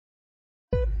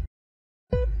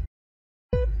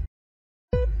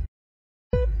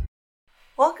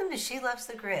Welcome to She Loves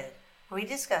the Grid, where we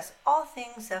discuss all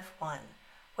things F1.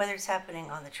 Whether it's happening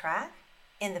on the track,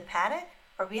 in the paddock,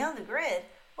 or beyond the grid,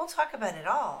 we'll talk about it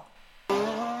all.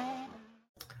 All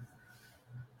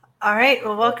right,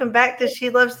 well, welcome back to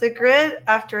She Loves the Grid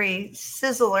after a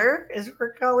Sizzler, as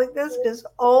we're calling this, because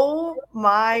oh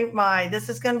my, this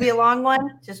is going to be a long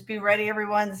one. Just be ready,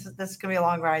 everyone. This is going to be a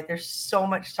long ride. There's so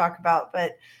much to talk about,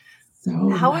 but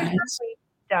how is your week,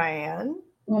 Diane?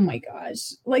 Oh my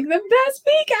gosh, like the best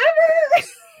week ever.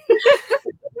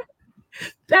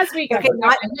 Best week ever.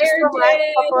 Not just the last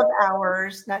couple of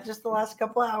hours, not just the last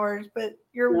couple of hours, but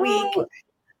your week.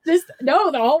 The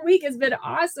whole week has been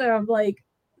awesome. Like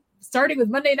starting with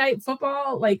Monday Night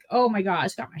Football, like, oh my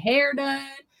gosh, got my hair done,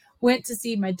 went to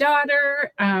see my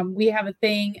daughter. We have a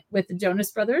thing with the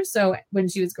Jonas Brothers. So when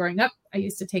she was growing up, I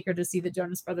used to take her to see the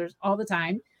Jonas Brothers all the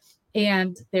time.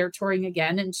 And they're touring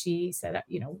again. And she said,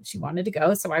 she wanted to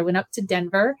go. So I went up to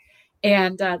Denver.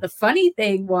 And the funny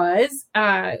thing was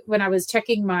when I was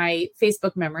checking my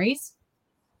Facebook memories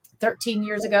 13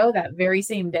 years ago, that very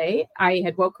same day, I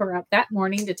had woke her up that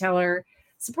morning to tell her,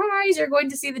 surprise, you're going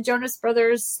to see the Jonas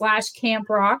Brothers / Camp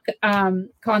Rock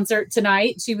concert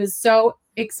tonight. She was so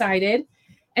excited.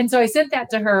 And so I sent that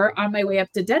to her on my way up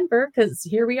to Denver, because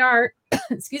here we are,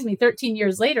 13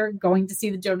 years later, going to see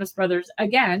the Jonas Brothers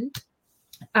again.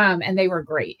 And they were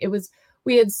great.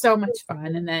 We had so much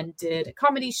fun, and then did a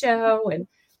comedy show and,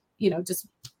 just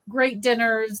great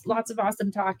dinners, lots of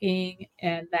awesome talking.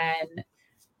 And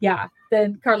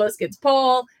then Carlos gets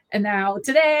pole. And now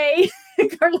today,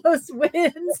 Carlos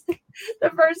wins,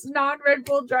 the first non-Red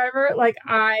Bull driver. Like,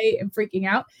 I am freaking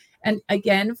out. And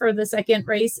again, for the second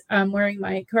race, I'm wearing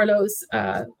my Carlos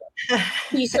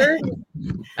t-shirt.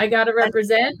 I got to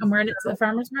represent. I'm wearing it to the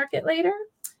farmer's market later.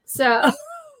 So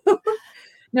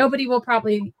nobody will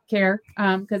probably care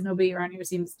because nobody around here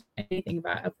seems to know anything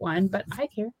about F1, but I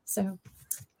care. So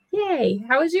yay.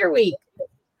 How was your week?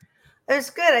 It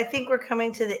was good. I think we're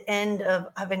coming to the end of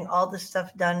having all the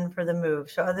stuff done for the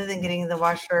move. So other than getting the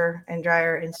washer and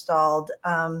dryer installed,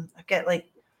 I've got like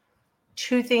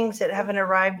 2 things that haven't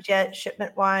arrived yet,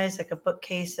 shipment-wise, like a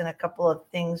bookcase and a couple of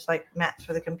things like mats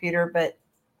for the computer, but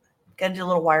got to do a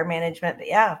little wire management. But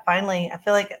yeah, finally, I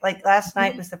feel like last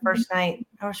night was the first night.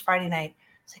 It was Friday night.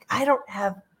 It's like, I don't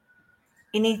have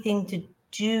anything to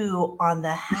do on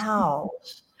the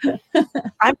house.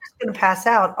 I'm just going to pass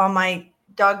out on my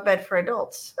dog bed for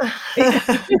adults.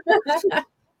 I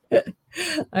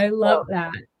love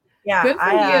that. Yeah. Good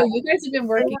for you. You guys have been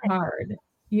working hard.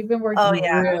 You've been working really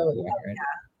hard. Yeah.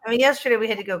 I mean, yesterday we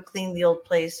had to go clean the old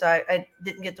place, so I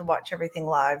didn't get to watch everything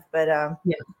live, but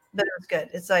but it was good.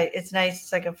 It's nice.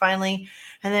 It's like a finally,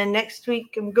 and then next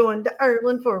week I'm going to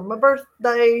Ireland for my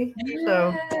birthday. Yes.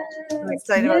 So I'm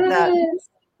excited about that.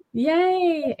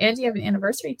 Yay. And you have an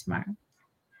anniversary tomorrow.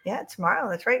 Yeah, tomorrow.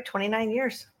 That's right. 29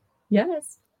 years.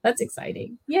 Yes. That's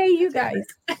exciting. Yay, you guys.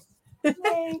 Yay.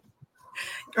 All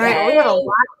right. Well, we have a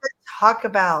lot to talk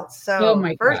about. So oh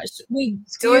my gosh. We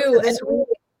do. This week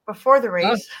before the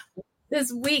race.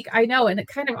 This week, I know. And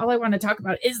kind of all I want to talk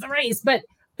about is the race, but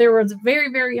there was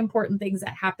very, very important things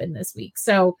that happened this week.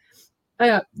 So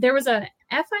there was a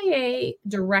FIA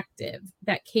directive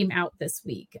that came out this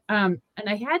week. And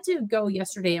I had to go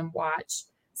yesterday and watch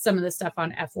some of the stuff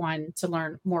on F1 to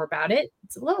learn more about it.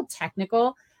 It's a little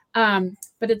technical,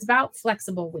 but it's about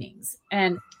flexible wings.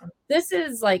 And this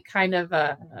is like kind of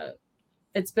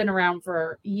it's been around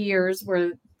for years,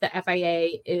 where the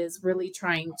FIA is really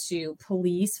trying to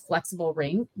police flexible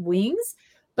wings.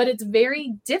 But it's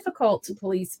very difficult to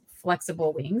police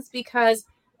flexible wings because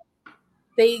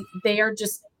they are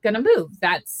just going to move.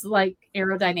 That's like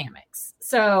aerodynamics.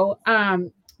 So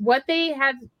what the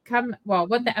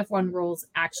F1 rules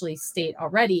actually state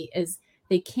already is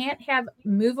they can't have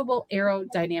movable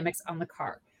aerodynamics on the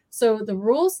car. So the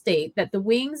rules state that the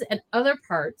wings and other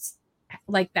parts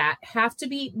like that have to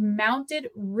be mounted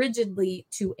rigidly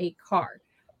to a car.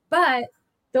 But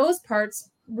those parts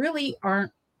really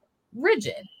aren't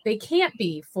rigid. They can't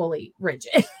be fully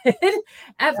rigid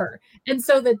ever. And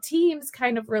so the teams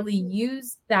kind of really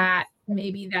use that,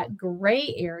 maybe that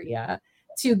gray area,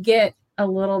 to get a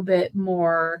little bit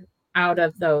more out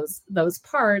of those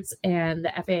parts. And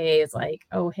the FAA is like,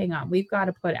 oh, hang on, we've got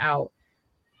to put out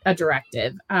a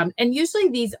directive. And usually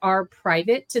these are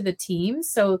private to the teams.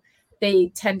 So they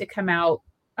tend to come out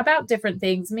about different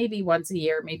things, maybe once a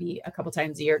year, maybe a couple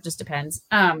times a year, it just depends.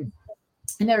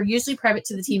 And they're usually private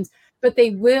to the teams, but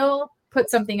they will put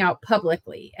something out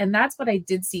publicly. And that's what I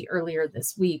did see earlier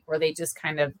this week, where they just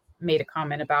kind of made a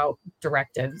comment about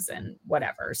directives and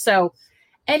whatever. So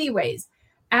anyways,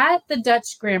 at the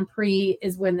Dutch Grand Prix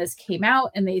is when this came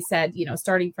out, and they said,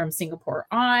 starting from Singapore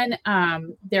on,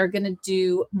 they're going to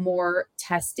do more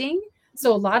testing.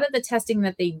 So a lot of the testing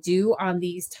that they do on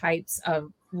these types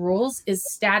of rules is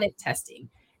static testing.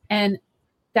 And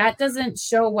that doesn't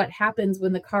show what happens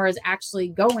when the car is actually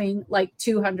going like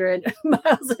 200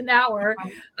 miles an hour.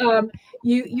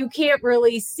 You can't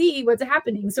really see what's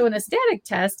happening. So in a static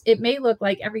test, it may look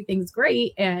like everything's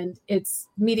great and it's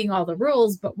meeting all the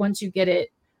rules, but once you get it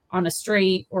on a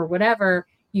straight or whatever,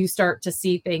 you start to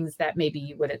see things that maybe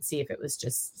you wouldn't see if it was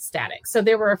just static. So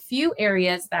there were a few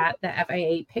areas that the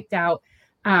FIA picked out.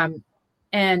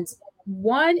 And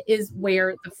one is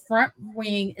where the front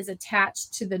wing is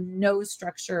attached to the nose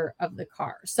structure of the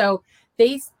car. So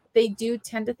they do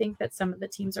tend to think that some of the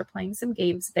teams are playing some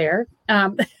games there.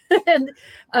 And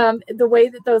the way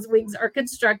that those wings are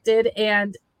constructed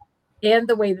and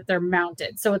the way that they're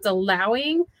mounted. So it's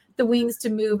allowing the wings to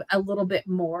move a little bit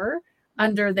more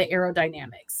under the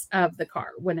aerodynamics of the car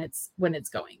when it's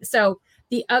going. So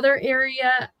the other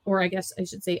area, or I guess I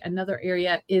should say another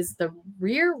area, is the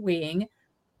rear wing,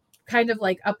 kind of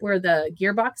like up where the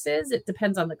gearbox is. It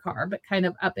depends on the car, but kind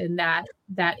of up in that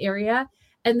area.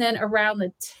 And then around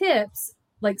the tips,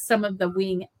 like some of the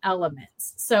wing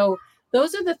elements. So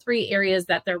those are the three areas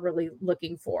that they're really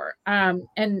looking for.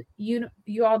 And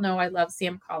you all know I love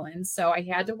Sam Collins. So I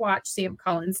had to watch Sam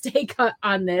Collins take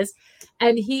on this.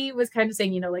 And he was kind of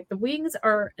saying, like the wings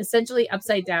are essentially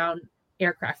upside down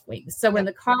aircraft wings. So when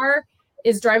the car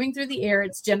is driving through the air,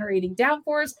 it's generating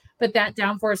downforce, but that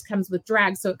downforce comes with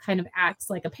drag. So it kind of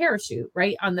acts like a parachute,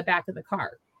 right, on the back of the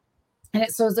car. And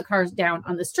it slows the cars down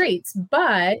on the straights.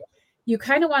 But you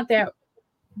kind of want that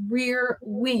rear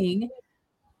wing,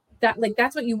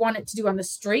 that's what you want it to do on the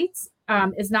straights,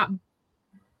 is not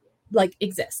like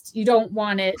exist. You don't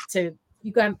want it to,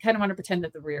 you kind of want to pretend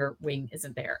that the rear wing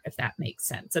isn't there, if that makes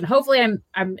sense. And hopefully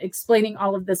I'm explaining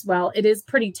all of this well. It is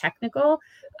pretty technical.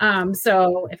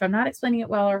 So if I'm not explaining it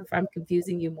well, or if I'm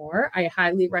confusing you more, I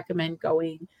highly recommend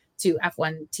going to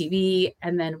F1 TV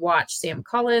and then watch Sam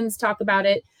Collins talk about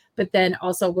it. But then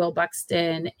also Will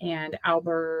Buxton and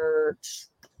Albert,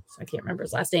 I can't remember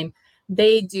his last name.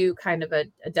 They do kind of a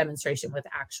demonstration with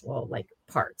actual like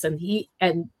parts.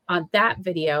 And on that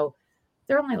video,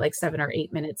 they're only like 7 or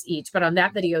 8 minutes each. But on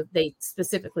that video, they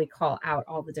specifically call out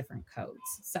all the different codes.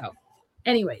 So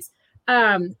anyways,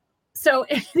 on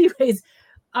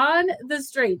the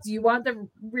straights, you want the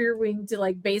rear wing to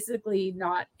like basically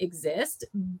not exist,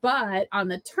 but on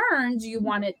the turns, you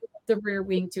want the rear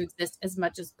wing to exist as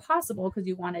much as possible because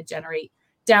you want to generate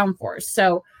downforce.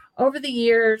 So over the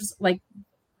years, like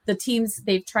the teams,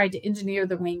 they've tried to engineer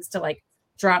the wings to like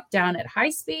drop down at high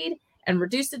speed and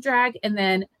reduce the drag. And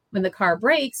then when the car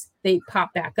brakes, they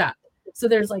pop back up. So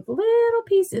there's like little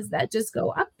pieces that just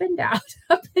go up and down,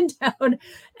 up and down.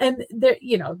 And they're,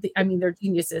 they're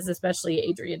geniuses, especially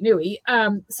Adrian Newey.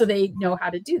 So they know how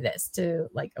to do this to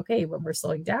like, okay, when we're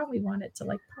slowing down, we want it to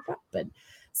like pop up. And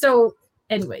so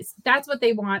anyways, that's what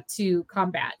they want to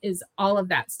combat, is all of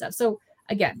that stuff. So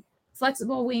again,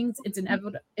 flexible wings, it's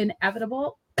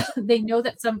inevitable. They know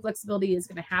that some flexibility is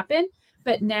going to happen,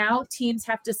 but now teams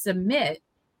have to submit,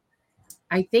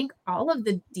 I think, all of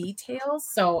the details.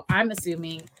 So I'm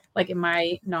assuming, like in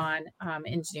my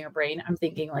non-engineer brain, I'm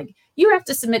thinking like you have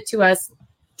to submit to us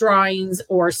drawings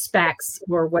or specs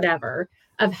or whatever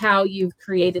of how you've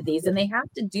created these. And they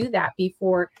have to do that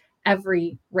before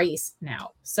every race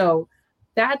now. So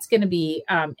that's going to be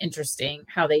interesting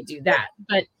how they do that.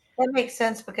 But that makes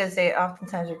sense because they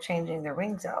oftentimes are changing their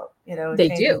wings out, they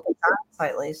do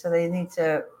slightly. So they need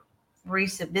to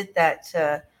resubmit that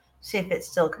to see if it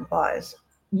still complies.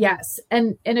 Yes.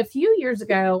 And a few years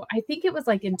ago, I think it was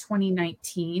like in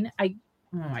 2019, I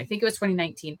think it was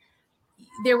 2019,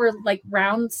 there were like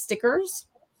round stickers.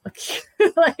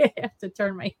 Like I have to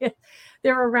turn my head.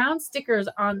 There were round stickers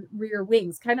on rear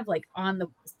wings, kind of like on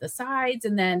the sides,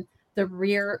 and then the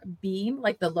rear beam,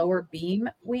 like the lower beam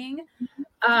wing.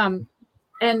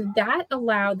 And that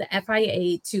allowed the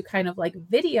FIA to kind of like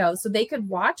video, so they could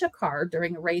watch a car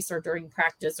during a race or during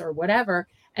practice or whatever,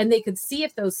 and they could see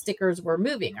if those stickers were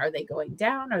moving. Are they going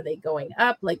down? Are they going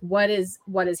up? Like what is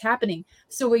happening?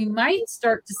 So we might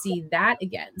start to see that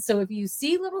again. So if you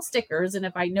see little stickers, and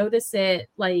if I notice it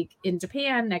like in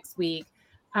Japan next week,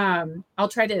 I'll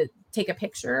try to take a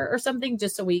picture or something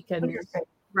just so we can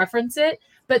reference it.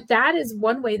 But that is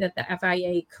one way that the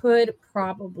FIA could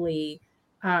probably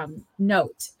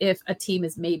note if a team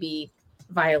is maybe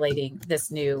violating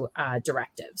this new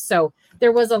directive. So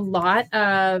there was a lot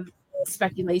of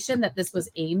speculation that this was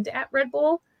aimed at Red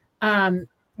Bull. And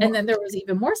then there was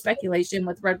even more speculation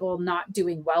with Red Bull not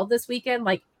doing well this weekend.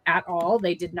 Like at all.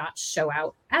 They did not show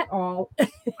out at all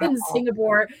in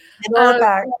Singapore.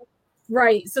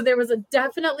 Right. So there was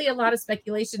definitely a lot of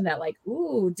speculation that like,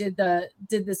 ooh, did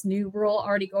this new rule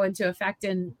already go into effect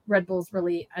and Red Bull's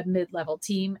really a mid-level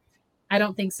team? I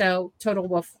don't think so. Total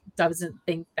Wolf doesn't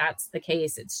think that's the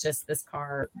case. It's just this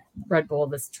car, Red Bull,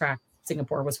 this track,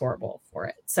 Singapore was horrible for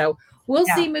it. So we'll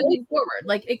see moving forward.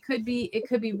 Like it could be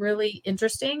really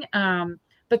interesting.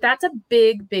 But that's a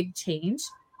big, big change.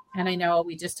 And I know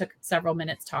we just took several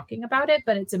minutes talking about it,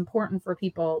 but it's important for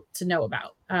people to know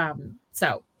about.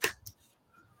 So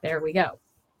there we go.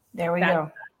 There we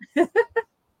go.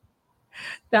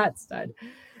 That's done.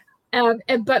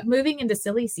 But moving into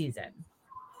silly season.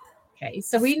 Okay,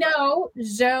 so we know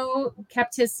Joe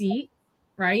kept his seat,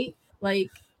 right?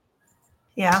 Like,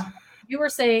 yeah. You were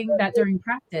saying that during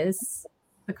practice,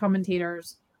 the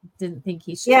commentators didn't think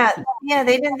he should. Yeah,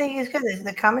 they didn't think he was good.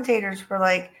 The commentators were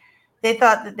like, they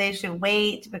thought that they should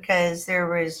wait because there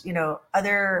was,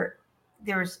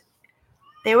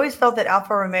 they always felt that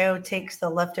Alfa Romeo takes the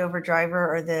leftover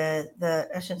driver or the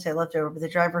I shouldn't say leftover, but the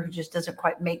driver who just doesn't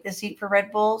quite make the seat for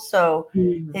Red Bull. So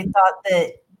they thought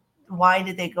that why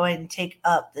did they go ahead and take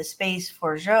up the space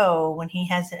for Zhou when he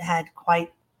hasn't had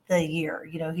quite the year?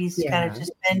 He's kind of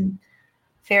just been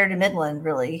fair to Midland,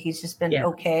 really. He's just been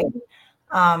okay.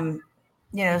 So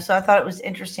I thought it was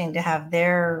interesting to have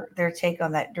their take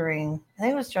on that I think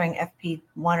it was during FP1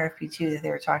 or FP2 that they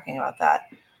were talking about that.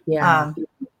 Yeah.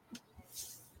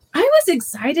 I was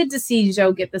excited to see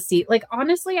Zhou get the seat. Like,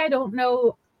 honestly, I don't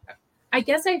know. I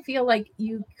guess I feel like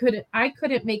I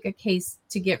couldn't make a case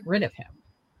to get rid of him.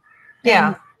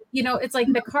 Yeah. And, it's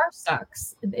like the car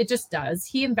sucks. It just does.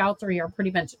 He and Valtteri are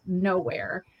pretty much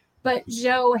nowhere. But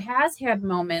Zhou has had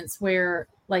moments where,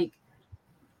 like,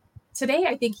 today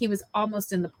I think he was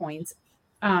almost in the points.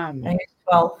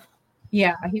 12.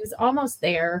 Yeah, he was almost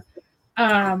there,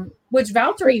 which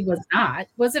Valtteri was not.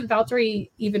 Wasn't Valtteri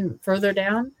even further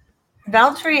down?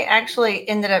 Valtteri actually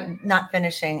ended up not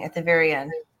finishing at the very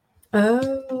end.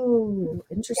 Oh,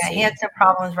 interesting. Yeah, he had some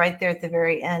problems right there at the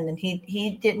very end, and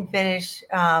he didn't finish.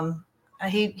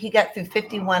 He got through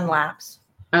 51 laps.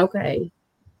 Okay.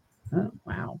 Oh,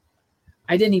 wow.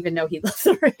 I didn't even know he left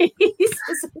the race.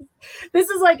 This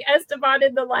is like Esteban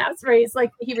in the last race.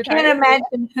 Like he retired. I can't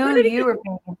imagine who you were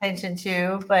paying attention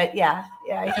to, but yeah.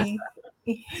 I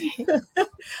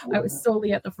was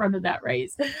solely at the front of that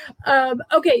race.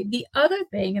 Okay, the other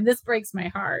thing, and this breaks my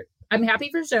heart. I'm happy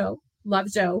for Zhou. Love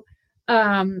Zhou.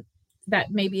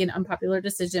 That may be an unpopular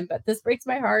decision, but this breaks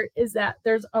my heart is that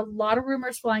there's a lot of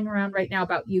rumors flying around right now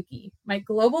about Yuki, my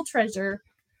global treasure.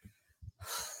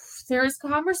 There is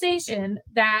conversation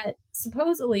that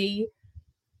supposedly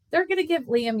they're going to give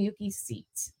Liam Yuki's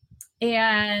seat.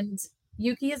 And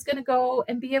Yuki is going to go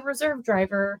and be a reserve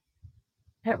driver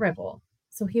at Red Bull.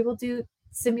 So he will do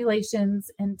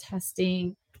simulations and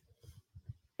testing.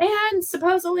 And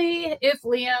supposedly if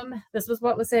Liam, this was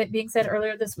what was being said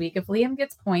earlier this week, if Liam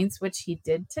gets points, which he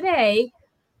did today,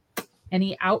 and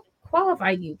he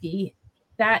out-qualified Yuki,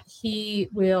 that he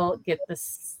will get the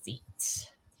seat.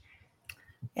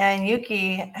 Yeah, and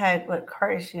Yuki had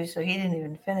car issues, so he didn't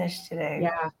even finish today.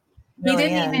 Yeah, he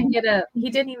didn't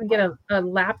even get a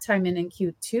lap time in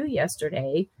Q2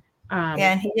 yesterday.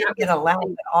 And he didn't get a lap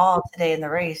at all today in the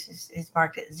race. He's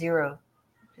marked at 0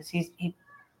 because he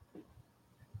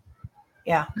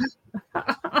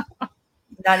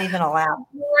not even a lap.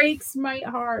 Breaks my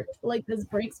heart. Like this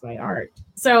breaks my heart.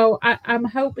 So I'm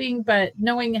hoping, but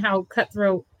knowing how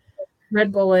cutthroat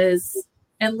Red Bull is.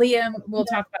 And Liam, we'll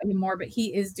talk about him more, but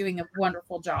he is doing a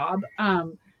wonderful job.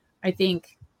 I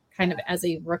think kind of as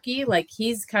a rookie, like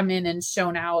he's come in and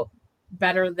shown out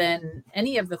better than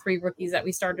any of the 3 rookies that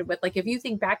we started with. Like if you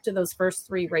think back to those first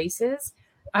 3 races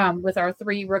with our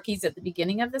 3 rookies at the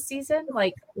beginning of the season,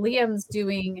 like Liam's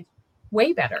doing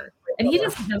way better. And he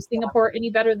doesn't know Singapore any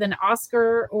better than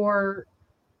Oscar or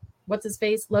what's his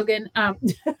face, Logan,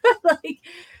 like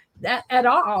that at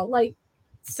all. Like,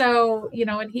 so,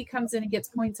 and he comes in and gets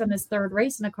points on his 3rd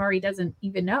race in a car he doesn't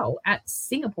even know at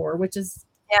Singapore, which is.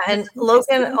 Yeah, and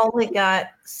Logan only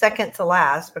got second to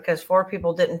last because 4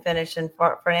 people didn't finish, and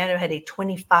Fernando had a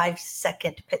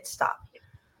 25-second pit stop.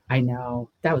 I know.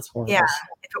 That was horrible. Yeah,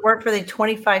 if it weren't for the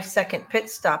 25-second pit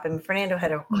stop, and Fernando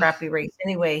had a crappy race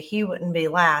anyway, he wouldn't be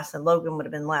last, and Logan would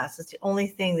have been last. That's the only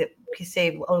thing that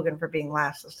saved Logan from being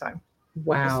last this time.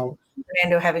 Wow.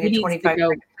 Fernando having a 25-second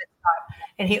pit stop.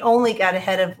 And he only got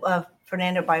ahead of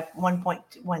Fernando by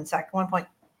 1.1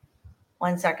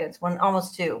 seconds,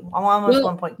 almost 2, almost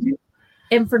 1.2.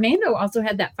 And Fernando also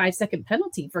had that 5-second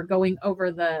penalty for going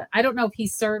over the, I don't know if he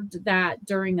served that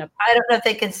during a. I don't know if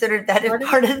they considered that as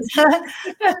part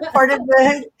of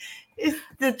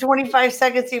the 25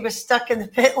 seconds he was stuck in the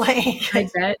pit lane.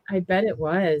 I bet it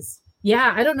was.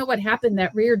 Yeah, I don't know what happened,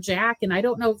 that rear jack, and I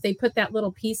don't know if they put that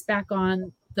little piece back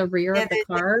on the rear of the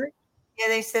car.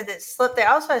 They said that slipped. They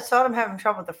also, I saw them having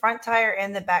trouble with the front tire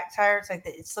and the back tire. It's like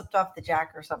it slipped off the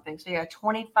jack or something. So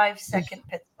 25-second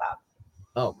pit stop.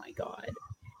 Oh my God.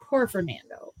 Poor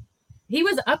Fernando. He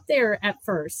was up there at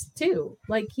first too.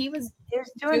 Like he was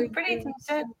doing pretty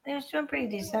decent. He was doing pretty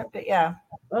decent, but yeah.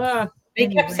 They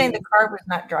kept saying the car was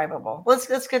not drivable. Let's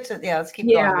get to let's keep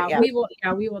going. Yeah,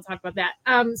 we will talk about that.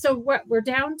 So we're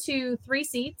down to 3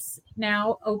 seats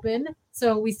now open.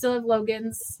 So we still have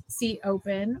Logan's seat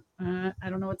open. I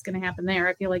don't know what's going to happen there.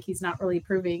 I feel like he's not really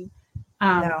proving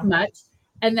much.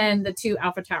 And then the 2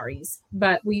 AlphaTauris,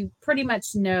 but we pretty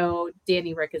much know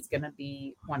Danny Rick is going to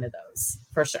be one of those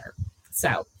for sure.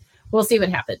 So we'll see what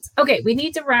happens. Okay, we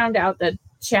need to round out the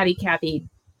Chatty Cathy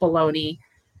baloney.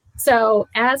 So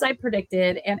as I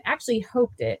predicted and actually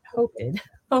hoped.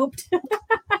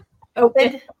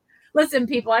 Listen,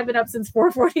 people, I've been up since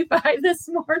 4:45 this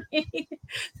morning.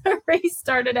 The race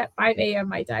started at 5 a.m.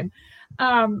 my time.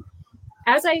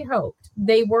 As I hoped,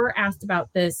 they were asked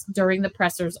about this during the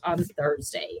pressers on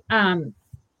Thursday.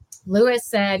 Lewis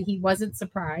said he wasn't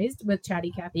surprised with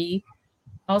Chatty Cathy.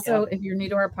 Also, if you're new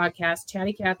to our podcast,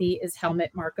 Chatty Cathy is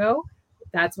Helmet Marco.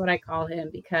 That's what I call him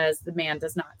because the man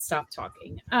does not stop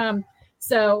talking.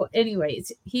 So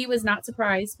anyways, he was not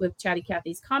surprised with Chatty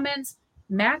Cathy's comments.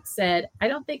 Max said, I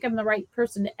don't think I'm the right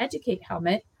person to educate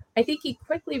Helmet. I think he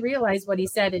quickly realized what he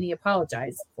said and he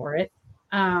apologized for it.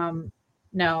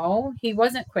 No, he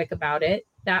wasn't quick about it.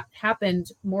 That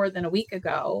happened more than a week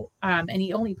ago. And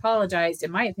he only apologized,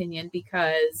 in my opinion,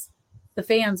 because the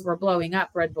fans were blowing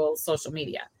up Red Bull's social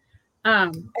media.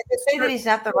 To say that he's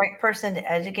not the right person to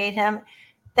educate him,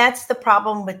 that's the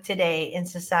problem with today in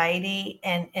society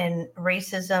and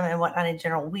racism and whatnot in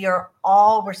general. We are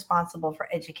all responsible for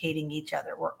educating each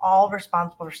other. We're all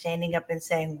responsible for standing up and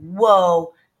saying,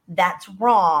 whoa, that's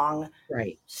wrong.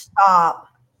 Right. Stop.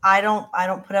 I don't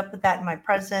put up with that in my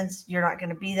presence. You're not going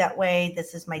to be that way.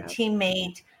 This is my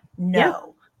teammate.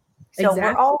 No. So exactly.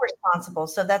 We're all responsible.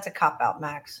 So that's a cop-out,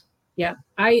 Max. Yeah,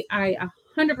 I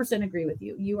 100% agree with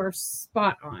you. You are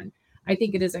spot on. I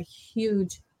think it is a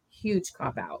huge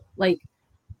cop-out. Like,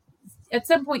 at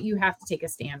some point, you have to take a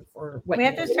stand for what we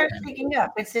have to start speaking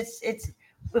up. It's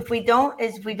if we don't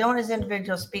as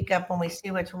individuals speak up when we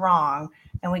see what's wrong,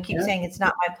 and we keep saying it's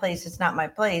not my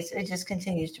place, it just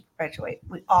continues to perpetuate.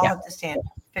 We all have to stand up.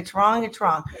 If it's wrong, it's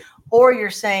wrong. Or you're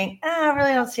saying, I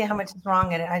really don't see how much is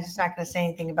wrong in it. I'm just not going to say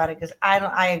anything about it because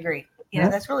I agree. You know,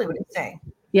 that's really what it's saying.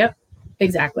 Yep,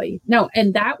 exactly. No,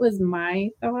 and that was my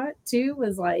thought too,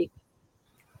 was like,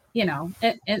 you know,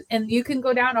 and you can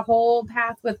go down a whole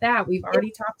path with that. We've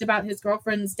already talked about his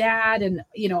girlfriend's dad and,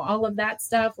 you know, all of that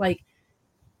stuff. Like,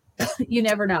 you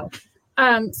never know.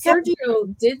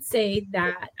 Sergio did say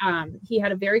that he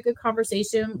had a very good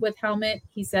conversation with Helmet.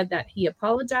 He said that he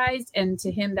apologized, and to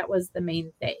him, that was the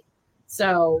main thing.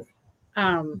 So,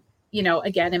 you know,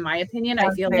 again, in my opinion, I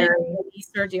feel like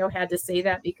Sergio had to say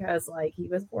that because, like, he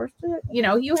was forced to, you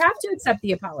know, you have to accept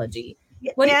the apology.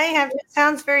 It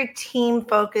sounds very team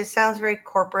focused, sounds very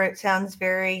corporate, sounds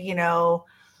very, you know.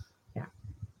 Yeah.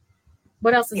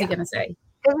 What else is he going to say?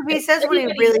 If he says what he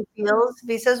really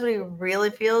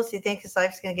feels, do you think his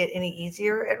life's going to get any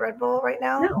easier at Red Bull right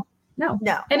now? No.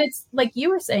 And it's like you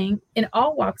were saying, in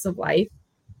all walks of life,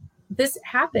 this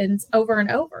happens over and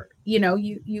over. You know,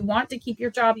 you want to keep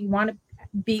your job. You want to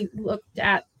be looked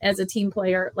at as a team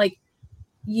player. Like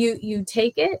you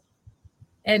take it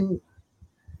and,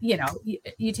 you know,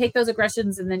 you take those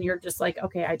aggressions and then you're just like,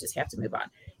 okay, I just have to move on.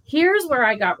 Here's where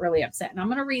I got really upset. And I'm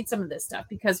going to read some of this stuff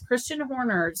because Christian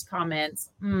Horner's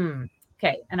comments.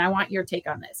 Okay. And I want your take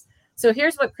on this. So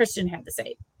here's what Christian had to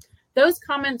say. Those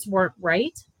comments weren't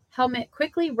right. Helmet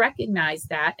quickly recognized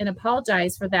that and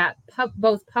apologized for that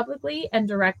both publicly and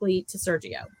directly to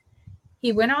Sergio.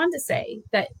 He went on to say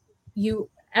that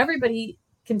everybody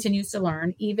continues to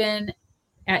learn even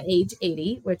at age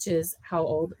 80, which is how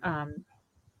old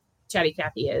Chatty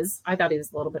Cathy is. I thought he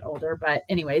was a little bit older, but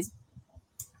anyways.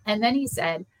 And then he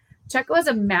said, Checo is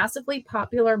a massively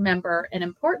popular member, an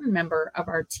important member of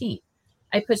our team.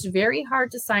 I pushed very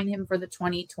hard to sign him for the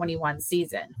 2021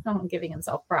 season. Oh, I'm giving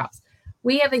himself props.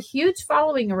 We have a huge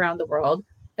following around the world,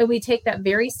 and we take that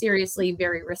very seriously,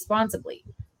 very responsibly.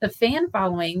 The fan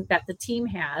following that the team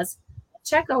has,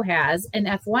 Checo has, and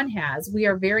F1 has, we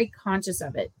are very conscious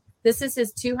of it. This is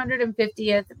his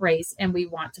 250th race, and we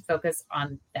want to focus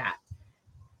on that.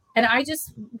 And I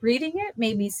just reading it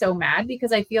made me so mad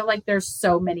because I feel like there's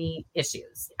so many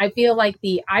issues. I feel like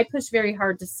I push very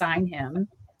hard to sign him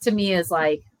to me is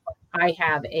like, I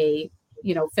have a,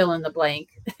 fill in the blank,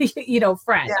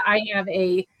 friend. Yeah. I have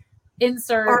a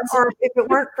insert. Or if it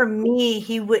weren't for me,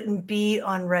 he wouldn't be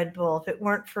on Red Bull. If it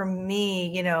weren't for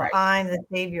me, Right. I'm the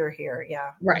savior here.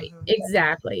 Yeah. Right. Mm-hmm.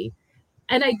 Exactly.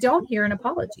 And I don't hear an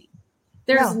apology.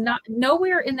 There's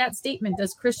nowhere in that statement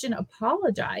does Christian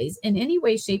apologize in any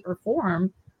way, shape, or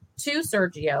form to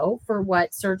Sergio for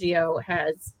what Sergio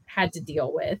has had to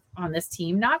deal with on this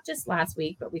team, not just last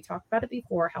week, but we talked about it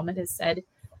before. Helmut has said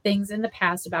things in the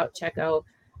past about Checo,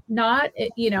 not,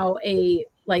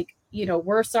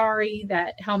 we're sorry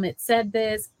that Helmut said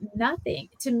this, nothing.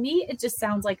 To me, it just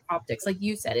sounds like optics. Like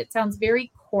you said, it sounds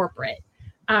very corporate.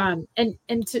 And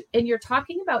you're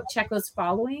talking about Checo's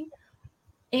following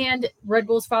and Red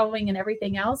Bull's following and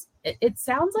everything else. It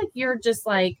sounds like you're just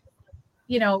like,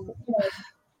 I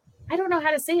don't know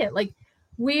how to say it. Like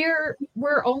we're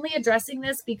only addressing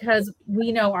this because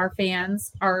we know our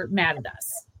fans are mad at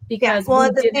us. Because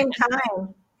at the same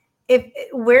time,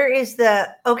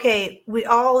 we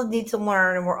all need to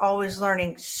learn and we're always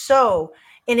learning. So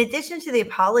in addition to the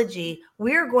apology,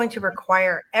 we're going to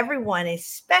require everyone,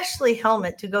 especially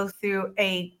Helmut, to go through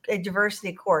a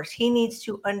diversity course. He needs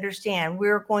to understand.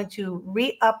 We're going to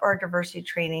re-up our diversity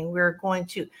training. We're going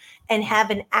to and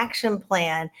have an action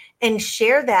plan and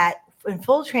share that in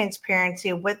full transparency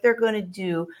of what they're going to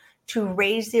do to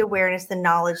raise the awareness, the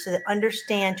knowledge, to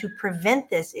understand, to prevent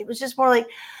this. It was just more like,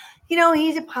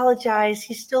 he's apologized.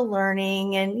 He's still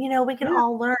learning. And, we can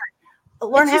all learn.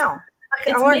 Learn how.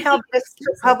 I learned how this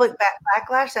public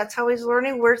backlash. That's how he's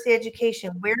learning. Where's the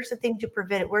education? Where's the thing to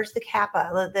prevent it? Where's the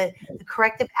CAPA, the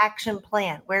corrective action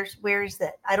plan? Where is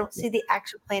that? I don't see the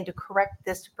action plan to correct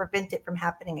this, to prevent it from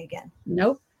happening again.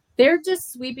 Nope. They're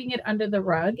just sweeping it under the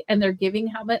rug and they're giving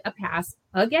Helmut a pass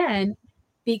again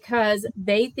because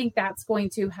they think that's going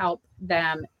to help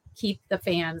them keep the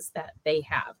fans that they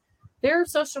have. Their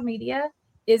social media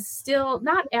is still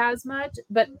not as much,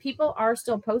 but people are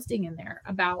still posting in there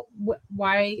about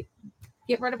why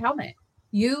get rid of Helmut.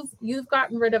 You've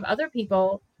gotten rid of other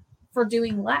people for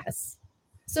doing less.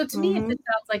 So to me, it just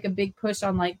sounds like a big push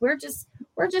on like we're just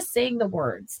saying the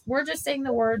words. We're just saying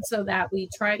the words so that we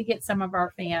try to get some of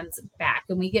our fans back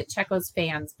and we get Checo's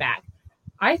fans back.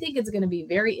 I think it's going to be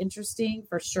very interesting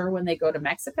for sure when they go to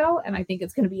Mexico, and I think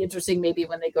it's going to be interesting maybe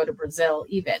when they go to Brazil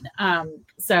even.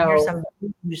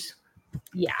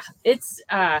 Yeah,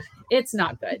 it's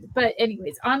not good. But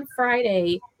anyways, on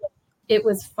Friday, it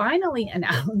was finally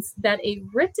announced that a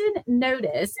written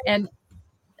notice and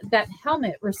that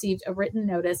Helmut received a written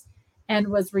notice and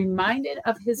was reminded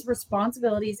of his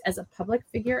responsibilities as a public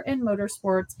figure in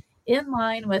motorsports in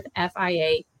line with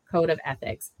FIA Code of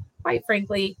Ethics. Quite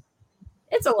frankly,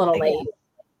 it's a little late.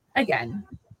 Again,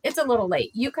 it's a little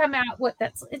late. You come out,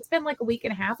 it's been like a week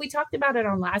and a half. We talked about it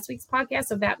on last week's podcast.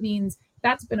 So that means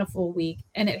that's been a full week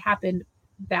and it happened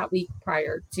that week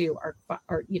prior to our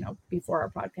before our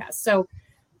podcast. So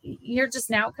you're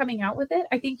just now coming out with it.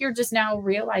 I think you're just now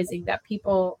realizing that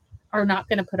people are not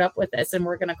going to put up with this and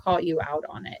we're going to call you out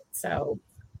on it. So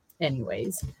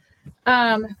anyways,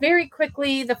 very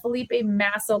quickly, the Felipe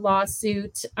Massa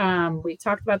lawsuit. We've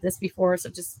talked about this before,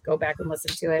 so just go back and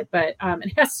listen to it. But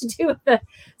it has to do with the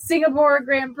Singapore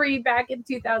Grand Prix back in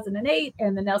 2008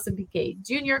 and the Nelson Piquet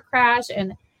Jr. crash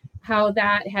and how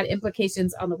that had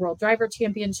implications on the World Driver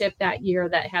Championship that year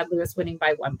that had Lewis winning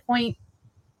by 1 point.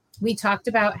 We talked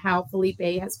about how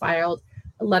Felipe has filed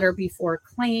a letter before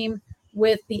claim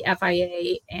with the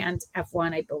FIA and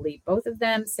F1, I believe, both of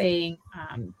them saying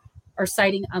are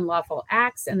citing unlawful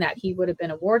acts and that he would have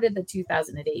been awarded the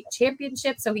 2008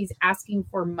 championship. So he's asking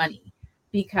for money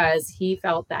because he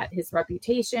felt that his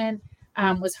reputation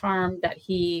was harmed, that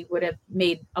he would have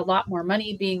made a lot more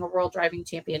money being a world driving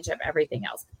championship, everything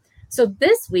else. So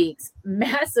this week's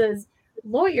Massa's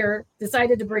lawyer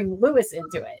decided to bring Lewis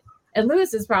into it. And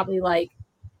Lewis is probably like,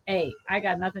 hey, I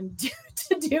got nothing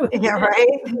to do with it.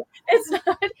 Right? It's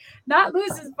not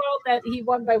Lewis's fault that he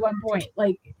won by 1 point.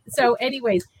 So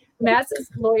anyways, Massa's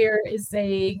lawyer is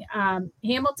saying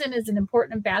Hamilton is an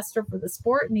important ambassador for the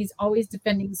sport and he's always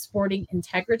defending sporting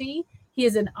integrity. He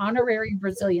is an honorary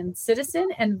Brazilian citizen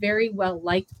and very well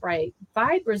liked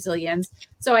by Brazilians.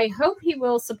 So I hope he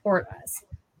will support us,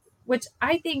 which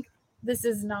I think this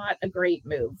is not a great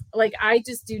move. I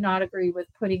just do not agree with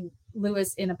putting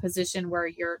Lewis in a position where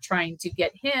you're trying to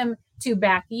get him to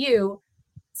back you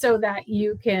so that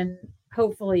you can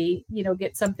hopefully,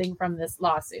 get something from this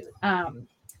lawsuit.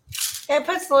 It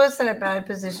puts Lewis in a bad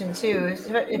position too. If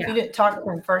you didn't talk to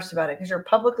him first about it, because you're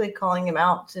publicly calling him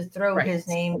out to throw his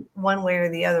name one way or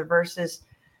the other versus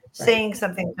saying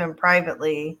something to him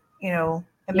privately, and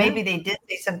maybe they did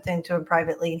say something to him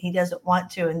privately and he doesn't want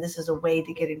to, and this is a way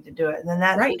to get him to do it. And then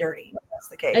that's dirty. That's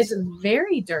the case. It's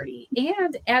very dirty.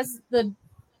 And as the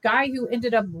guy who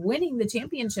ended up winning the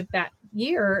championship that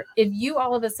year, if you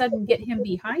all of a sudden get him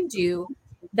behind you,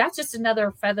 that's just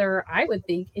another feather, I would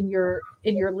think, in your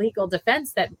legal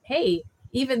defense that, hey,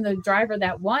 even the driver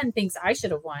that won thinks I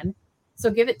should have won,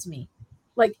 so give it to me.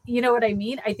 Like, you know what I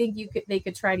mean? I think they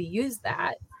could try to use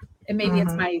that. And maybe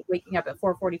it's my waking up at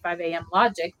 4:45 a.m.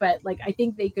 logic, but like I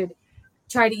think they could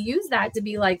try to use that to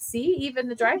be like, see, even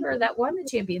the driver that won the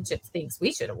championship thinks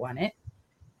we should have won it,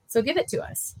 so give it to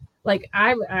us. Like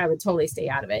I would totally stay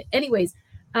out of it. Anyways,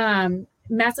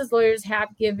 Massa's lawyers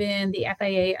have given the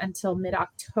FIA until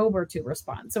mid-October to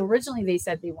respond. So originally they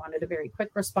said they wanted a very quick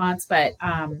response, but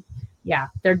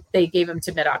they gave them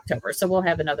to mid-October. So we'll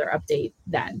have another update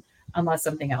then, unless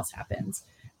something else happens.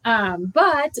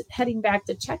 But heading back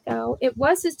to Checo, it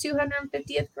was his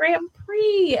 250th Grand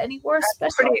Prix, and he wore a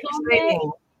special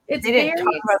helmet. It's they didn't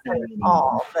talk about that at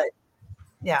all, but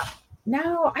yeah.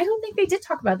 No, I don't think they did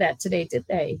talk about that today, did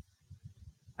they?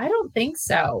 I don't think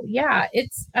so. Yeah,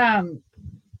 it's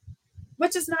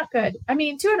which is not good. I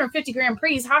mean, 250 Grand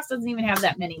Prix, Haas doesn't even have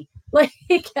that many, like,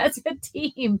 as a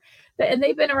team. And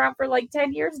they've been around for like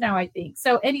 10 years now, I think.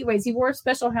 So anyways, he wore a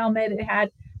special helmet. It had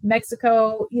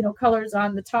Mexico, colors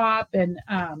on the top. And,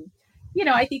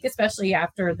 I think especially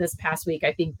after this past week,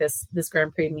 I think this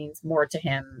Grand Prix means more to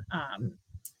him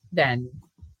than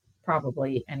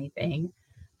probably anything.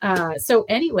 So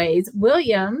anyways,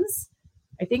 Williams,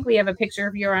 I think we have a picture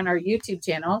of you on our YouTube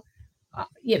channel.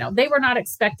 They were not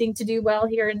expecting to do well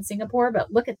here in Singapore,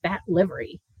 but look at that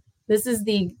livery. This is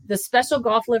the special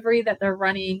golf livery that they're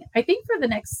running, I think, for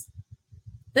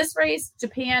this race,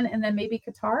 Japan, and then maybe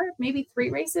Qatar, maybe 3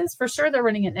 races. For sure, they're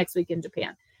running it next week in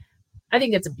Japan. I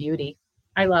think it's a beauty.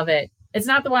 I love it. It's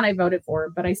not the one I voted for,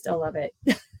 but I still love it.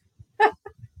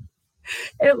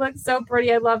 It looks so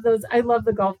pretty. I love those. I love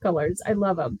the golf colors. I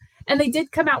love them. And they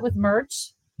did come out with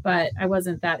merch, but I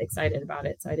wasn't that excited about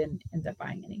it, so I didn't end up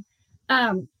buying any.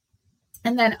 And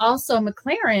then also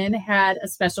McLaren had a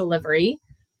special livery.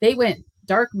 They went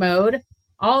dark mode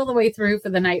all the way through for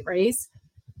the night race.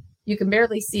 You can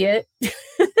barely see it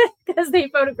because they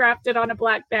photographed it on a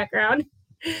black background,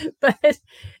 but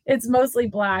it's mostly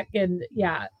black. And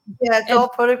it's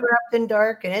all photographed in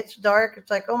dark, and it's dark.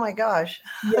 It's like, oh my gosh.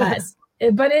 Yes.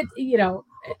 But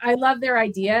I love their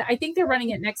idea. I think they're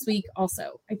running it next week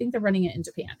also. I think they're running it in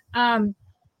Japan.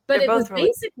 But it was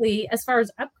basically, as far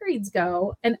as upgrades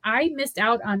go, and I missed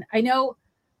out on, I know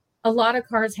a lot of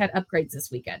cars had upgrades this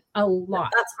weekend. A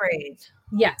lot. Upgrades.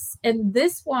 Yes. And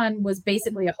this one was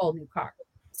basically a whole new car.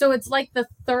 So it's like the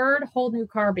third whole new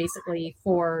car basically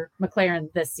for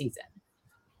McLaren this season.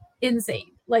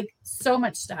 Insane. Like so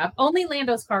much stuff. Only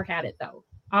Lando's car had it though.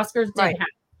 Oscar's didn't have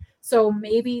it. So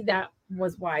maybe that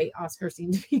was why Oscar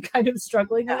seemed to be kind of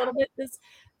struggling a little bit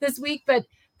this week. But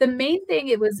the main thing,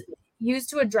 it was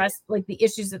used to address like the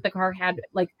issues that the car had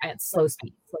like at slow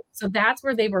speed. So that's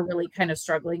where they were really kind of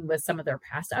struggling with some of their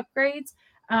past upgrades.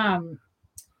 And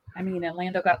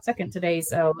Lando got second today,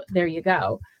 so there you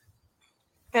go.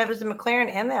 Yeah, it was the McLaren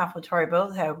and the AlphaTauri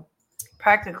both have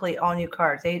practically all new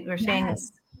cars. They were saying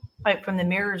like from the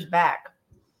mirrors back.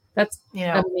 That's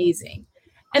amazing.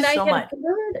 And I had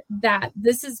heard that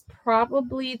this is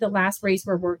probably the last race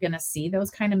where we're going to see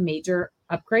those kind of major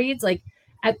upgrades. Like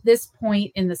at this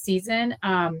point in the season,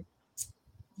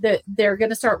 they're going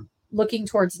to start looking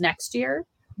towards next year.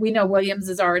 We know Williams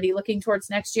is already looking towards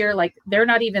next year. Like they're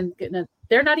not even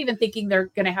thinking they're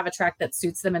going to have a track that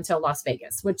suits them until Las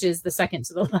Vegas, which is the second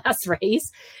to the last race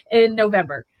in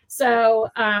November. So,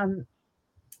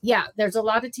 there's a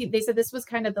lot of teams. They said this was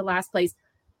kind of the last place.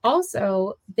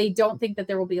 Also, they don't think that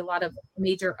there will be a lot of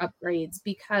major upgrades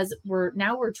because we're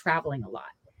traveling a lot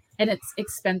and it's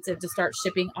expensive to start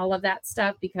shipping all of that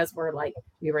stuff because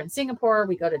we were in Singapore,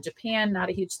 we go to Japan, not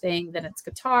a huge thing. Then it's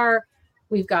Qatar.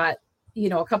 We've got,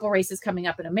 a couple races coming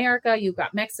up in America. You've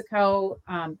got Mexico.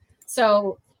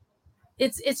 So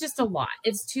it's just a lot.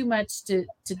 It's too much to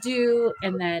do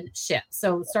and then ship.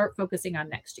 So start focusing on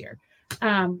next year.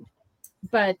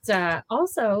 But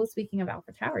also, speaking of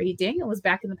AlphaTauri, Daniel was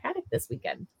back in the paddock this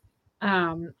weekend.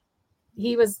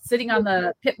 He was sitting on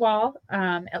the pit wall,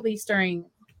 at least during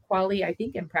quali, I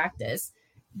think, in practice.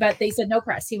 But they said no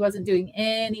press. He wasn't doing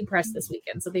any press this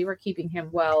weekend. So they were keeping him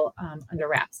well under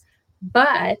wraps.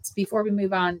 But before we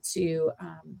move on to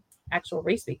actual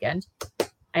race weekend,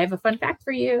 I have a fun fact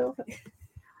for you.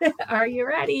 Are you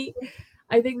ready?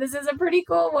 I think this is a pretty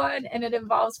cool one, and it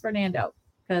involves Fernando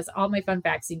because all my fun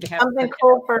facts seem to have something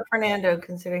cool for Fernando,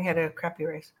 considering he had a crappy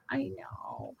race. I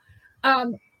know.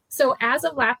 So as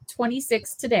of lap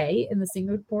 26 today in the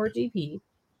Singapore GP,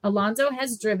 Alonso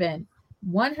has driven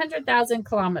 100,000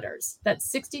 kilometers. That's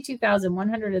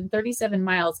 62,137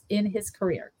 miles in his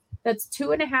career. That's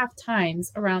 2.5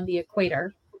 times around the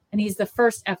equator. And he's the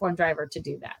first F1 driver to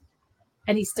do that.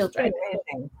 And he's still driving.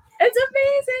 Amazing. It's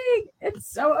amazing.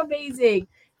 It's so amazing.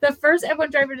 The first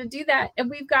F1 driver to do that. And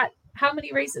we've got how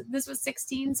many races? This was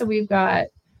 16. So we've got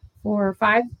 4 or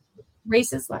 5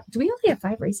 races left. Do we only have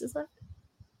 5 races left?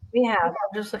 We have.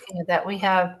 I'm just looking at that. We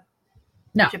have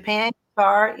no. Japan,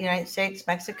 Qatar, United States,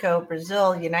 Mexico,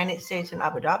 Brazil, United States, and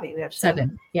Abu Dhabi. We have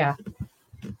 7. Yeah.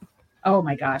 Oh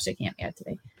my gosh, I can't add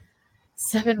today.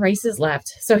 7 races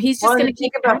left. So he's just going to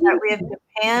keep about that. We have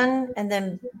Japan and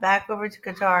then back over to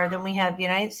Qatar. Then we have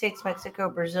United States, Mexico,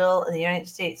 Brazil, and the United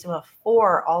States. So we have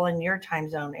 4 all in your time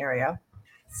zone area.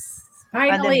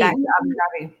 Finally. And then back to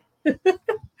Abu Dhabi.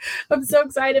 I'm so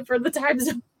excited for the time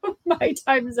zone. My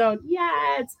time zone.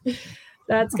 Yes.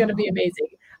 That's going to be amazing.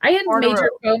 I had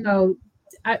major FOMO.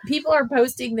 People are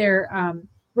posting their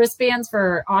wristbands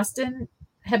for Austin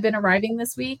have been arriving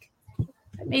this week.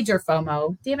 Major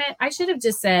FOMO. Damn it. I should have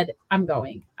just said, I'm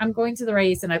going to the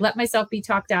race. And I let myself be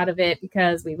talked out of it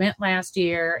because we went last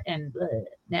year and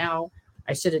now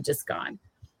I should have just gone.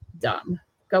 Dumb.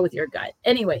 Go with your gut.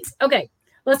 Anyways. Okay.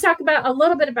 Let's talk about a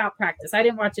little bit about practice. I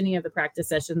didn't watch any of the practice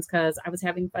sessions because I was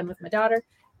having fun with my daughter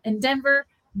in Denver,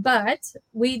 but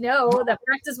we know that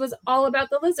practice was all about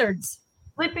the lizards.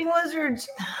 Sleeping lizards.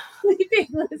 Sleeping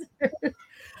lizards.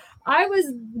 I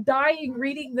was dying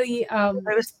reading the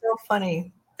it was so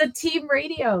funny. The team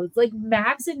radios. Like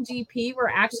Max and GP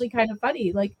were actually kind of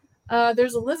funny. Like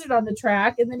there's a lizard on the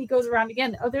track and then he goes around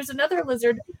again. Oh, there's another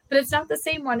lizard, but it's not the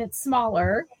same one, it's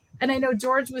smaller. And I know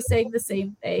George was saying the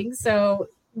same thing. So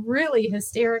really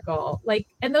hysterical. Like,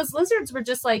 and those lizards were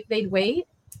just like, they'd wait.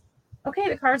 Okay,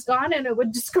 the car's gone, and it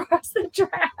would just cross the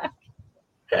track.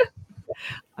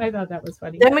 I thought that was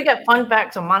funny. Then we got fun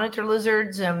facts on monitor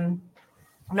lizards and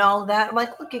all that. I'm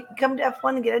like, look, you can come to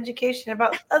F1 and get education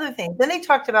about other things. Then they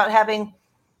talked about having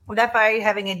FIA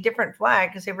having a different flag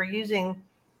because they were using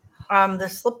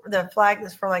the flag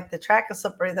that's for like the track is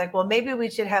slippery. Like, well, maybe we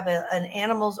should have an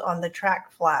animals on the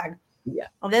track flag. Yeah.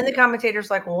 And then the commentators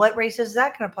like, well, what races is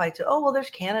that can apply to? Oh, well, there's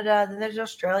Canada, then there's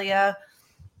Australia.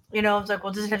 You know, it's like,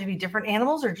 well, does it have to be different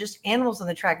animals or just animals on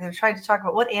the track? They're trying to talk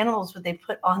about what animals would they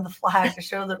put on the flag to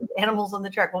show the animals on the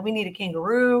track. Well, we need a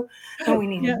kangaroo and we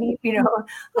need you know,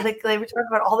 like they were talking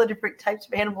about all the different types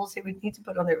of animals that we need to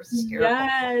put on there. It was hysterical.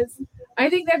 Yes. I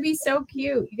think that'd be so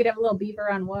cute. You could have a little beaver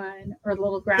on one or a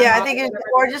little ground. Yeah, I think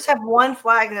or just have one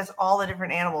flag that has all the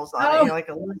different animals on it. You know, like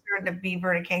a lizard, a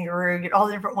beaver, and a kangaroo. Get all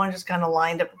the different ones just kind of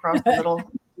lined up across the middle. It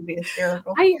would be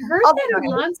hysterical. I heard that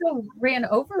Alonso ran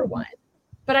over one.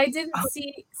 But I didn't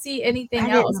see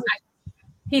anything else.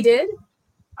 He did?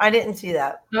 I didn't see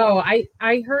that. Oh, I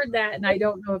heard that, and I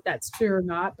don't know if that's true or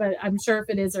not, but I'm sure if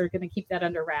it is, they're going to keep that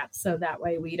under wraps so that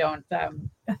way we don't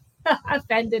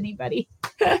offend anybody.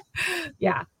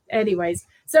 Yeah. Anyways,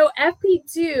 so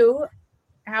FP2,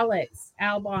 Alex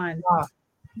Albon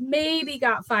maybe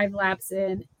got 5 laps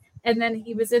in, and then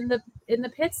he was in the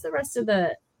pits the rest of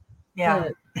the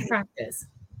practice.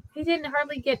 He didn't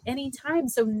hardly get any time,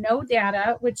 so no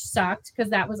data, which sucked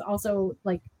because that was also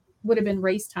like would have been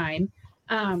race time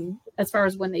as far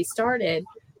as when they started.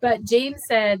 But James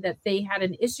said that they had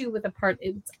an issue with a part;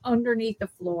 it's underneath the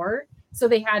floor, so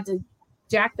they had to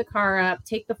jack the car up,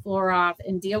 take the floor off,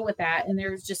 and deal with that. And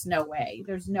there's just no way.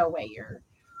 There's no way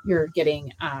you're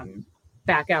getting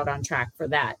back out on track for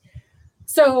that.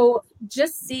 So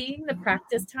just seeing the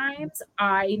practice times,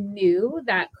 I knew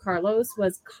that Carlos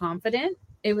was confident.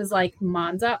 It was like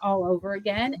Monza all over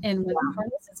again. And when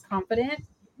Carlos is confident,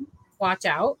 watch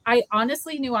out. I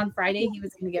honestly knew on Friday he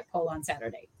was going to get pole on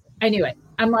Saturday. I knew it.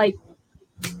 I'm like,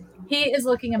 he is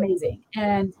looking amazing.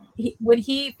 And when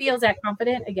he feels that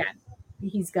confident, again,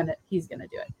 he's gonna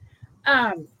do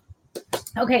it.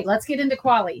 Okay, let's get into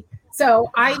quali.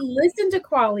 So I listened to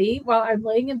quali while I'm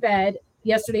laying in bed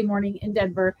yesterday morning in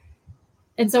Denver.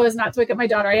 And so as not to wake up my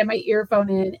daughter, I had my earphone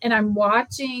in and I'm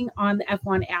watching on the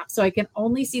F1 app. So I can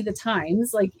only see the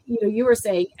times, like, you know, you were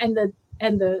saying, and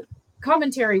the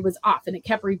commentary was off and it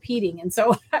kept repeating. And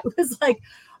so I was like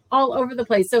all over the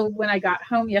place. So when I got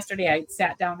home yesterday, I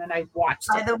sat down and I watched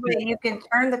it. By the way, you can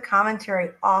turn the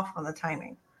commentary off on the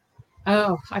timing.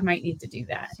 Oh, I might need to do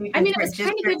that. So I mean, it was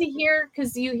kind of good to hear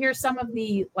because you hear some of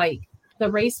the, like, the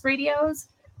race radios,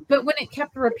 but when it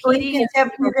kept repeating,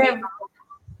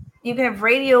 You can have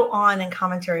radio on and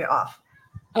commentary off.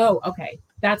 Oh, okay.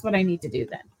 That's what I need to do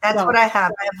then. That's what I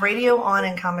have. I have radio on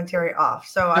and commentary off.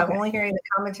 So Okay. I'm only hearing the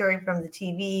commentary from the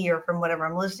TV or from whatever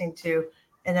I'm listening to.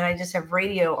 And then I just have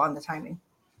radio on the timing.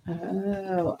 Oh, I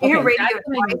okay. hear radio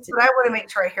twice, but I want to make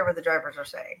sure I hear what the drivers are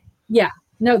saying. Yeah.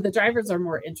 No, the drivers are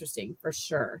more interesting for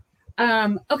sure.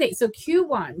 Okay, so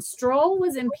Q1, Stroll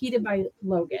was impeded by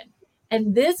Logan.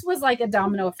 And this was like a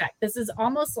domino effect. This is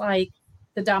almost like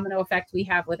the domino effect we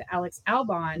have with Alex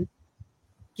Albon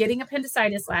getting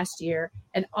appendicitis last year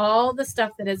and all the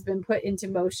stuff that has been put into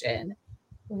motion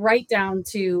right down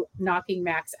to knocking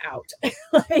Max out.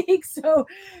 Like, so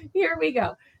here we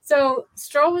go. So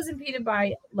Stroll was impeded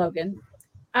by Logan.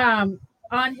 On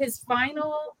his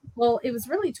final, well, it was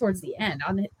really towards the end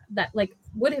on that, like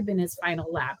would have been his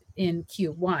final lap in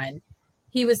Q1.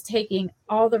 He was taking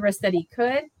all the risks that he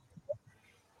could.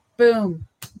 Boom,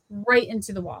 right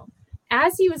into the wall.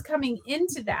 As he was coming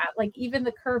into that, like even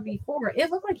the curve before,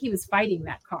 it looked like he was fighting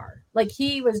that car. Like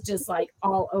he was just like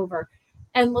all over.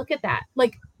 And look at that.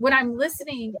 Like when I'm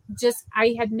listening,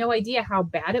 I had no idea how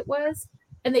bad it was.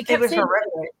 And they kept saying,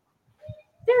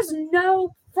 there's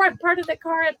no front part of the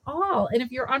car at all. And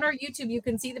if you're on our YouTube, you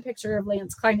can see the picture of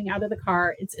Lance climbing out of the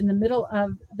car. It's in the middle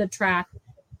of the track.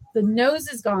 The nose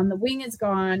is gone. The wing is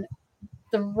gone.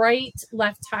 The front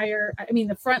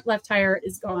left tire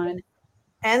is gone.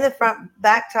 And the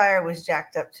back tire was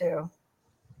jacked up too.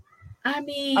 I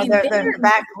mean, the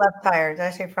back left tire. Did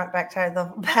I say front back tire?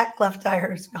 The back left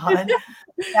tire is gone.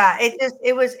 Yeah,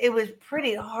 it was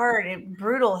pretty hard.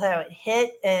 Brutal how it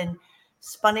hit and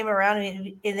spun him around.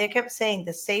 And they kept saying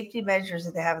the safety measures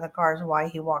that they have in the car is why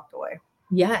he walked away.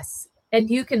 Yes, and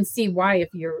you can see why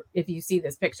if you see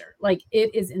this picture. Like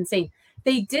it is insane.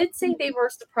 They did say they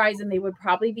were surprised and they would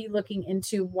probably be looking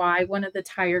into why one of the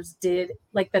tires the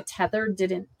tether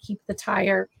didn't keep the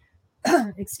tire,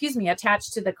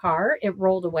 attached to the car. It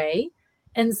rolled away.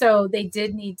 And so they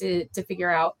did need to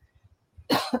figure out,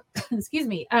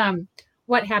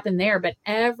 what happened there. But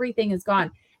everything is gone.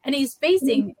 And he's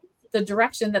facing the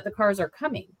direction that the cars are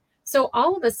coming. So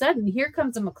all of a sudden, here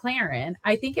comes a McLaren.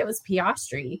 I think it was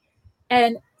Piastri.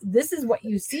 And this is what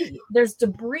you see. There's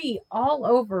debris all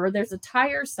over. There's a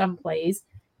tire someplace.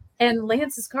 And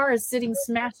Lance's car is sitting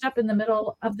smashed up in the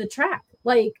middle of the track.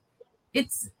 Like,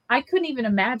 I couldn't even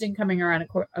imagine coming around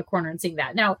a corner and seeing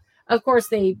that. Now, of course,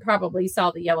 they probably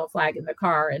saw the yellow flag in the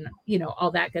car and,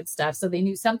 all that good stuff. So they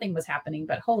knew something was happening,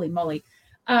 but holy moly.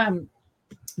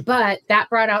 But that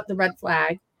brought out the red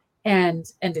flag and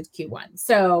ended Q1.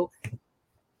 So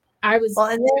I was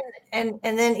and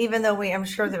then even though I'm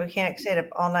sure that we can't stay up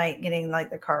all night getting like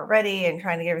the car ready and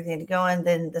trying to get everything to go in,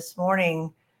 then this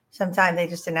morning sometime they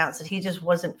just announced that he just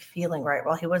wasn't feeling right.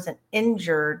 Well, he wasn't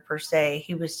injured per se,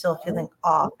 he was still feeling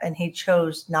off, and he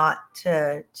chose not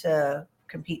to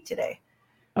compete today.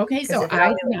 Okay, so I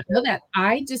did not know that.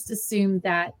 I just assumed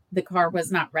that the car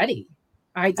was not ready.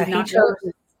 I did not know.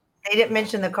 They didn't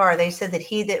mention the car. They said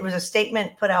that was a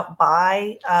statement put out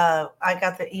by, I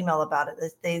got the email about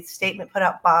it. The statement put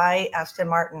out by Aston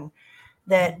Martin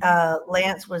that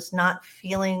Lance was not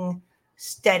feeling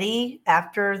steady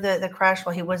after the crash.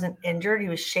 While he wasn't injured, he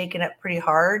was shaken up pretty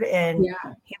hard, and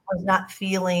he was not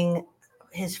feeling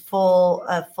his full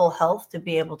health to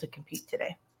be able to compete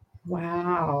today.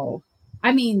 Wow.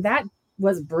 I mean, that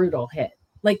was a brutal hit.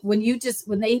 Like when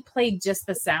they played just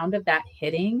the sound of that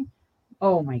hitting,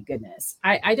 oh my goodness.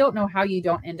 I don't know how you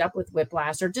don't end up with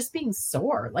whiplash or just being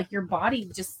sore, like your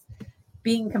body just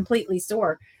being completely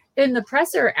sore. In the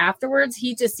presser afterwards,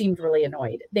 he just seemed really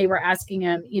annoyed. They were asking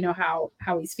him, how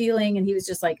he's feeling. And he was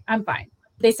just like, I'm fine.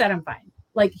 They said, I'm fine.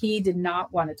 Like he did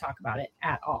not want to talk about it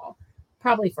at all,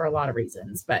 probably for a lot of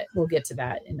reasons, but we'll get to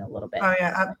that in a little bit. Oh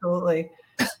yeah, absolutely.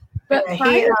 But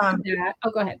prior to that,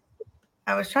 go ahead.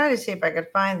 I was trying to see if I could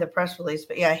find the press release,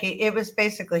 but it was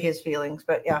basically his feelings,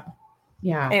 but yeah.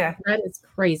 Yeah, anyway. That is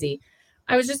crazy.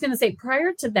 I was just going to say,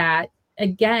 prior to that,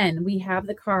 again, we have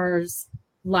the cars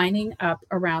lining up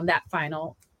around that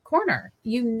final corner.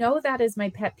 That is my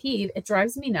pet peeve. It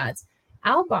drives me nuts.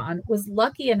 Albon was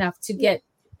lucky enough to get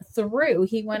through.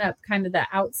 He went up kind of the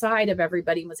outside of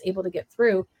everybody and was able to get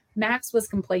through. Max was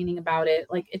complaining about it.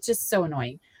 Like, it's just so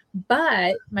annoying.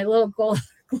 But my little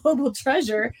global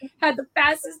treasure had the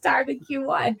fastest time in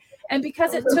Q1. And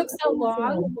because it took so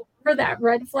long for that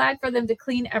red flag for them to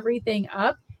clean everything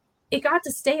up, it got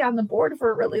to stay on the board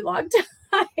for a really long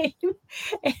time.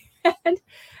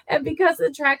 and because of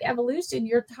the track evolution,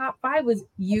 your top 5 was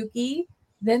Yuki,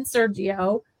 then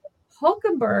Sergio,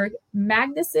 Hulkenberg,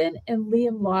 Magnussen, and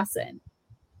Liam Lawson.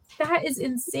 That is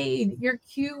insane. Your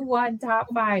Q1 top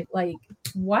 5. Like,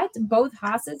 what? Both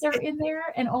Haas's are in there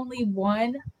and only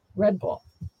one Red Bull,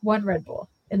 one Red Bull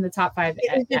in the top 5.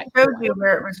 It just showed you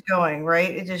where it was going, right?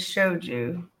 It just showed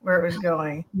you where it was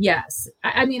going. Yes.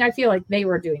 I mean, I feel like they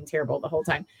were doing terrible the whole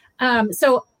time.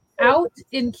 So out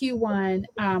in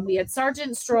Q1, we had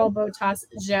Sargent, Stroll, Bottas,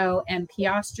 Zhou, and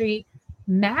Piastri.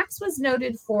 Max was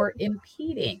noted for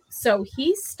impeding. So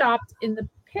he stopped in the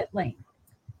pit lane.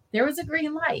 There was a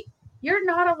green light. You're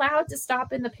not allowed to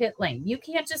stop in the pit lane. You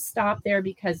can't just stop there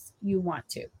because you want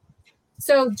to.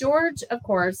 So George, of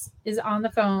course, is on the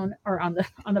phone or on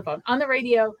the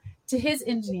radio to his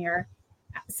engineer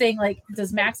saying, like,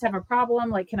 does Max have a problem?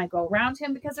 Like, can I go around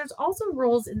him? Because there's also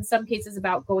rules in some cases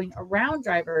about going around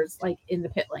drivers, like in the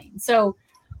pit lane. So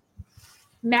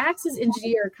Max's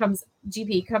engineer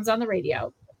GP comes on the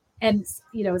radio and,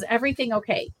 is everything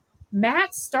okay?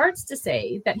 Max starts to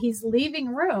say that he's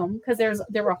leaving room because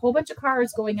there were a whole bunch of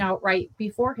cars going out right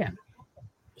before him.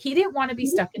 He didn't want to be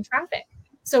stuck in traffic.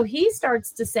 So he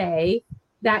starts to say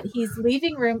that he's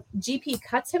leaving room. GP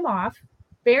cuts him off,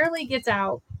 barely gets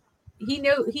out. He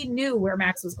knew where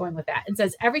Max was going with that and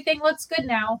says, everything looks good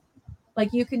now.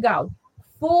 Like, you can go.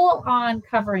 Full on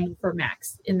covering for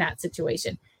Max in that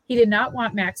situation. He did not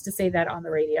want Max to say that on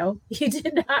the radio. He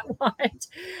did not want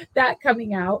that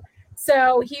coming out.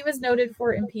 So he was noted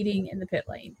for impeding in the pit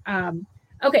lane.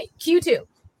 Okay, Q2.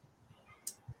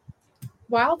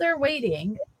 While they're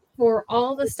waiting for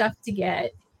all the stuff to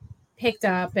get picked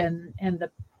up and the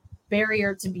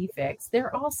barrier to be fixed,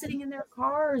 they're all sitting in their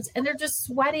cars and they're just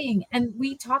sweating. And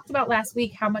we talked about last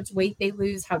week how much weight they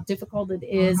lose, how difficult it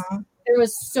is. Mm-hmm. There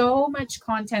was so much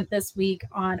content this week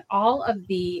on all of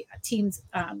the teams'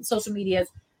 social medias.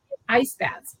 Ice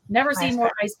baths. Never seen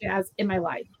more ice baths in my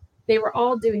life. They were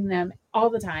all doing them all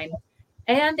the time.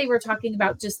 And they were talking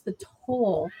about just the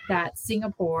toll that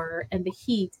Singapore and the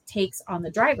heat takes on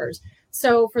the drivers.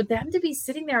 So for them to be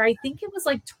sitting there, I think it was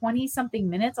like 20 something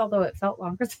minutes, although it felt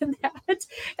longer than that.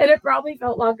 And it probably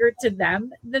felt longer to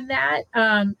them than that.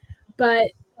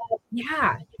 But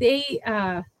yeah, they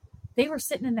were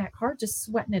sitting in that car just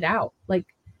sweating it out. Like,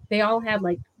 they all had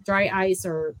like dry ice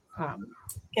or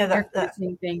air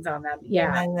conditioning things on them.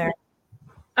 Yeah.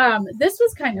 This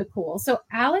was kind of cool. So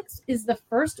Alex is the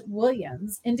first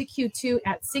Williams into Q2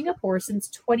 at Singapore since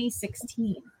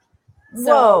 2016. So,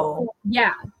 whoa.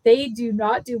 Yeah, they do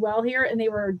not do well here, and they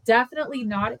were definitely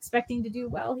not expecting to do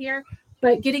well here.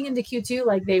 But getting into Q2,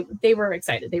 like, they were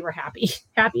excited. They were happy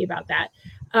about that.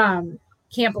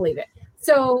 Can't believe it.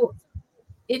 So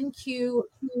in Q2,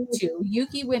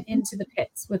 Yuki went into the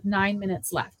pits with 9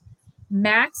 minutes left.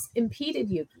 Max impeded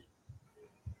Yuki.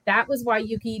 That was why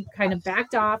Yuki kind of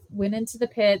backed off, went into the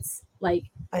pits. Like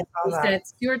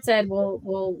Stuart said,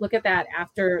 we'll look at that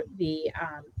after the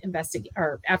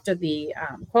after the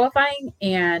qualifying,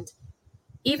 and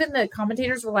even the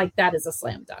commentators were like, "That is a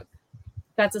slam dunk.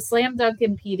 That's a slam dunk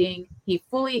impeding." He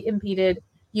fully impeded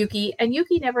Yuki, and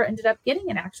Yuki never ended up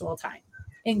getting an actual time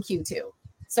in Q2.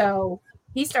 So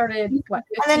he started what?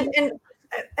 15?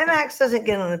 And Max doesn't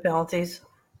get on the penalties.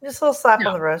 Just a little slap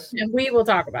on the wrist. And we will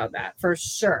talk about that for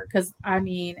sure. Because, I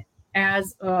mean, I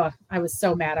was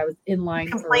so mad. I was in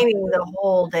line complaining the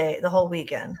whole day, the whole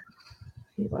weekend.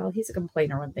 Well, he's a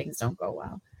complainer when things don't go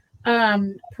well.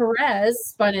 Perez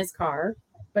spun his car,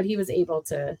 but he was able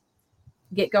to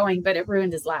get going, but it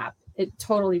ruined his lap. It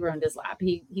totally ruined his lap.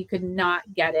 He could not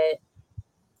get it.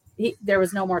 There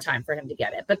was no more time for him to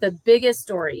get it. But the biggest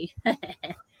story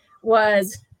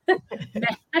was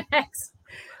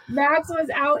Max was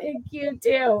out in Q2.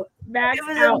 It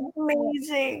was out.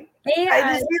 Amazing. And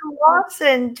I just see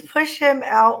Lawson push him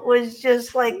out was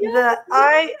just like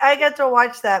I got to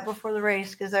watch that before the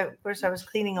race because of course I was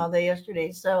cleaning all day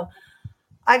yesterday. So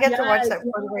I got to watch that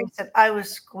before the race and I was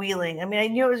squealing. I mean, I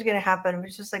knew it was going to happen. It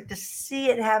was just like to see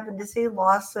it happen, to see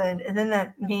Lawson. And then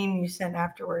that meme you sent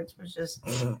afterwards was just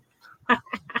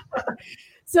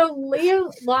So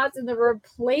Liam Lawson, the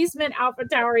replacement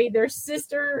AlphaTauri, their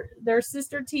sister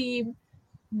team,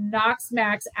 knocks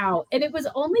Max out, and it was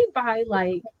only by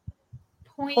like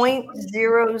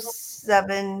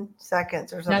 0.07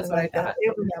 seconds or something. That's what like I thought.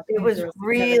 That. It was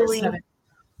really tight.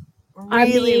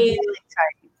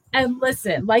 And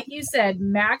listen, like you said,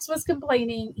 Max was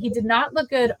complaining. He did not look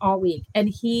good all week, and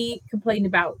he complained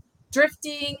about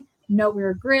drifting, no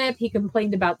rear grip. He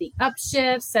complained about the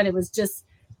upshifts, said it was just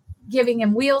giving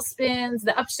him wheel spins,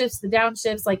 the upshifts, the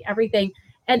downshifts, like everything.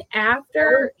 And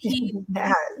after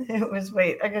it was,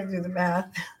 I gotta do the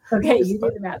math. Okay, you do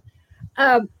the math.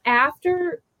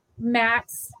 After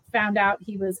Max found out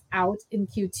he was out in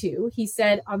Q2, he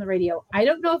said on the radio, "I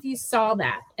don't know if you saw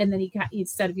that." And then he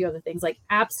said a few other things, like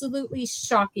absolutely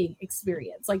shocking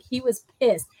experience. Like, he was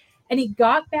pissed. And he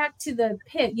got back to the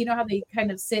pit. You know how they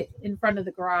kind of sit in front of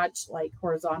the garage, like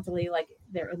horizontally, like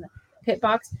they're in the pit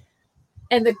box.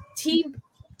 And the team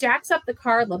jacks up the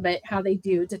car a little bit, how they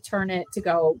do to turn it to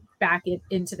go back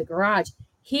into the garage.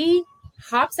 He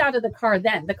hops out of the car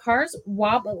then. The car's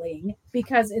wobbling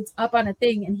because it's up on a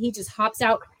thing, and he just hops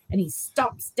out and he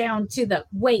stomps down to the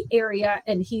weight area,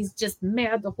 and he's just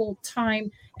mad the whole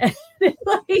time. And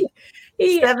like,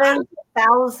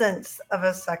 7,000ths of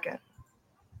a second.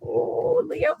 Oh,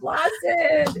 Liam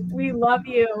Lawson, we love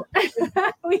you.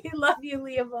 We love you,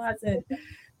 Liam Lawson.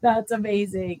 That's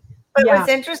amazing. But what's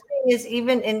interesting is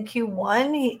even in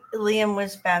Q1, Liam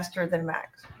was faster than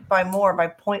Max by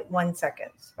 0.1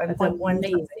 seconds. By 0.1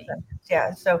 seconds.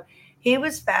 Yeah, so he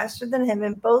was faster than him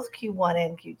in both Q1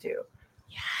 and Q2.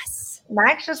 Yes.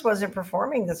 Max just wasn't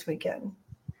performing this weekend.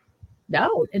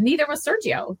 No, and neither was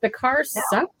Sergio. The car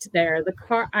sucked there.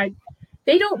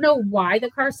 They don't know why the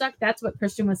car sucked. That's what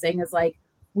Christian was saying, is like,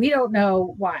 we don't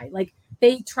know why. Like,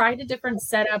 they tried a different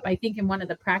setup, I think, in one of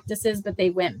the practices, but they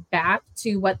went back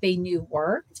to what they knew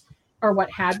worked or what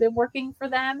had been working for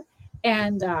them.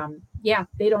 And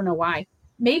they don't know why.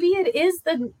 Maybe it is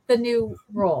the new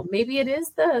rule. Maybe it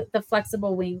is the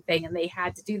flexible wing thing, and they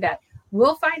had to do that.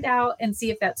 We'll find out and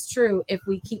see if that's true if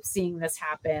we keep seeing this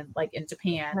happen, like in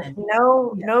Japan. And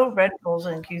no Red Bulls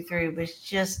in Q3 was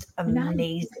just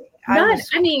amazing. None.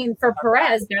 I mean, for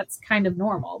Perez, that's kind of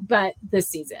normal, but this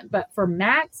season. But for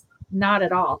Max, not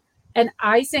at all. And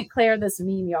I sent Claire this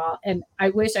meme, y'all, and I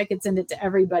wish I could send it to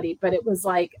everybody, but it was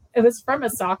from a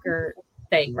soccer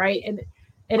thing, right? And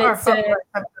it said,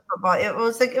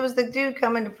 it was the dude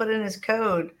coming to put in his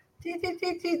code.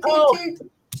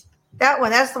 That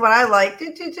one, that's the one I like.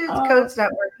 The code's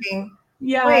not working.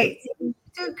 Yeah. Wait,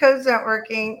 code's not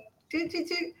working.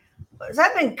 Has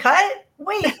that been cut?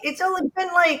 Wait, it's only been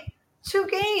like 2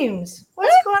 games.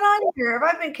 What's going on here? Have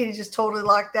I been just totally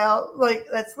locked out? Like,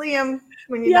 that's Liam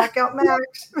when you knock out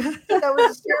Max. That was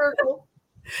hysterical.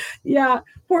 Yeah,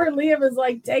 poor Liam is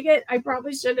like, dang it, I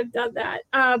probably should have done that.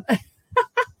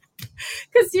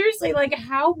 Because seriously, like,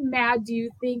 how mad do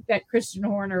you think that Christian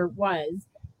Horner was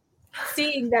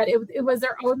seeing that it was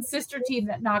their own sister team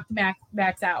that knocked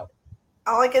Max out?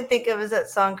 All I can think of is that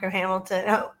song from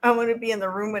Hamilton. I want to be in the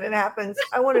room when it happens.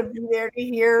 I want to be there to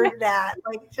hear that.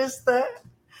 Like, just the,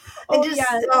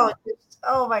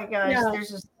 oh my gosh. Yeah. There's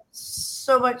just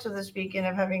so much of this weekend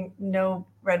of having no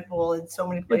Red Bull in so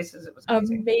many places. It was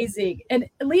amazing. And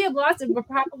Liam Lawson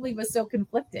probably was so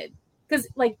conflicted because,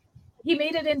 like, he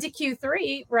made it into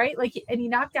Q3, right? Like, and he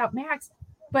knocked out Max.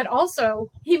 But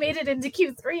also, he made it into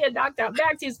Q3 and knocked out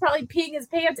Max. He was probably peeing his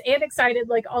pants and excited,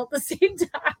 like, all at the same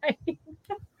time.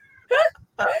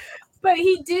 But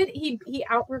he did. He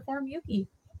outperformed Yuki.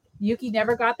 Yuki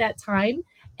never got that time.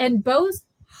 And both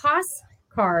Haas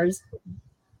cars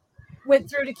went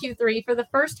through to Q3 for the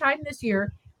first time this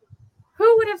year.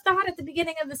 Who would have thought at the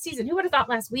beginning of the season? Who would have thought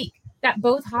last week that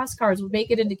both Haas cars would make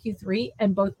it into Q3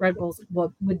 and both Red Bulls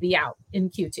would be out in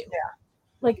Q2? Yeah.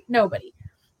 Like, nobody.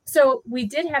 So we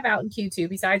did have out in Q2,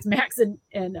 besides Max and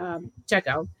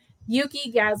Checo,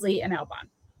 Yuki, Gasly, and Albon.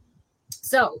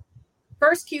 So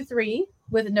first Q3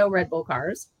 with no Red Bull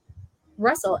cars.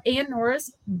 Russell and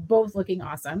Norris both looking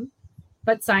awesome,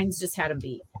 but Sainz just had him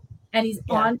beat. And he's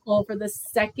on pole for the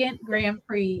second Grand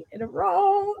Prix in a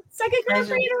row.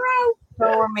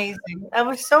 So amazing. I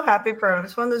was so happy for him.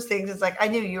 It's one of those things. It's like, I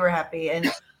knew you were happy. And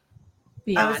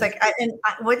I was like,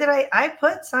 what did I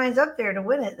put Sainz up there to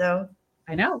win it, though.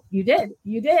 I know you did. I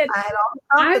had all the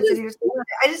confidence that he was doing it.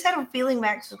 I just had a feeling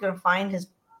Max was going to find his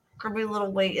curvy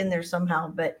little weight in there somehow,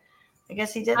 but I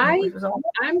guess he didn't.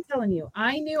 I'm telling you,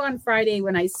 I knew on Friday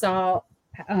when I saw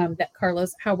that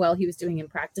Carlos, how well he was doing in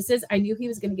practices, I knew he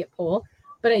was going to get pole,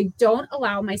 but I don't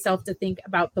allow myself to think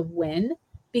about the win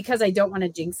because I don't want to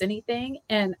jinx anything.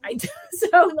 And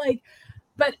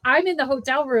but I'm in the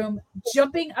hotel room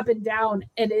jumping up and down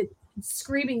and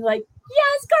screaming like,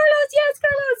 yes,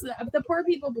 Carlos. The poor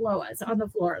people below us on the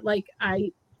floor. Like,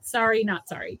 sorry, not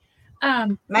sorry.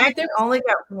 Max only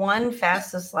got one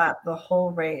fastest lap the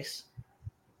whole race.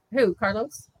 Who,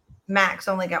 Carlos? Max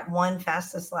only got one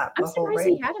fastest lap the whole race. I'm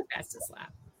surprised he had a fastest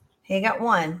lap. He got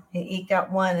one. He eked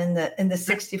out one in the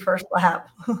 61st lap.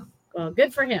 Well,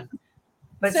 good for him.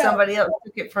 But somebody else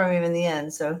took it from him in the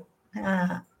end. So,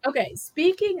 Okay,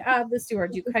 speaking of the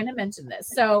steward, you kind of mentioned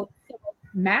this. So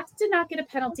Max did not get a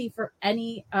penalty for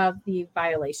any of the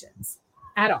violations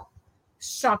at all.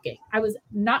 Shocking. I was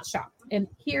not shocked. And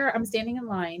here I'm standing in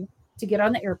line to get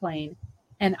on the airplane,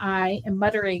 and I am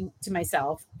muttering to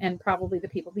myself, and probably the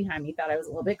people behind me thought I was a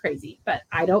little bit crazy, but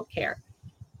I don't care.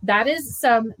 That is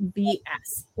some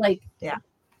BS. Like,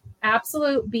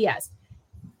 absolute BS.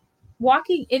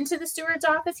 walking into the steward's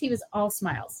office, he was all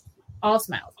smiles, all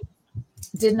smiles.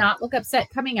 Did not look upset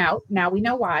coming out. Now we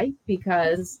know why,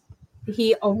 because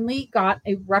he only got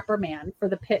a reprimand for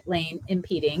the pit lane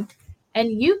impeding,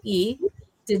 and Yuki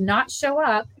did not show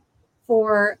up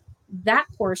for that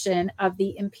portion of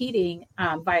the impeding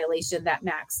violation that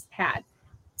Max had.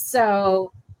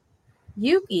 So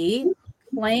Yuki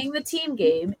playing the team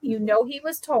game, he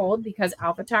was told, because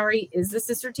AlphaTauri is the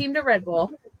sister team to Red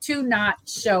Bull, to not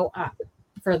show up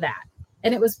for that.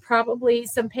 And it was probably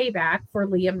some payback for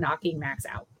Liam knocking Max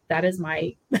out. That is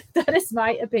my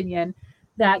opinion,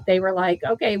 that they were like,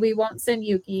 okay, we won't send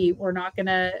Yuki. We're not going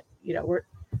to,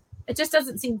 it just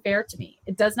doesn't seem fair to me.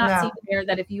 It does not seem fair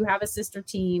that if you have a sister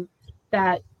team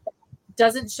that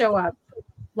doesn't show up,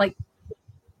 like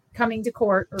coming to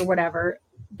court or whatever,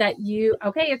 that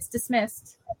it's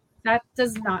dismissed. That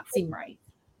does not seem right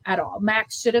at all.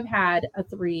 Max should have had a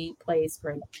 3-place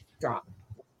grid drop.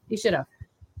 He should have.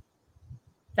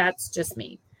 That's just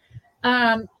me.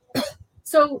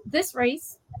 So this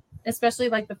race, especially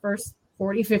like the first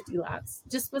 40, 50 laps,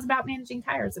 just was about managing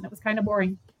tires, and it was kind of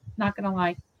boring. Not going to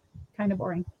lie. Kind of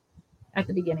boring at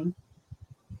the beginning.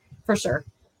 For sure.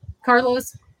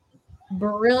 Carlos,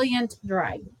 brilliant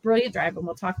drive, and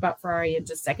we'll talk about Ferrari in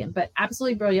just a second, but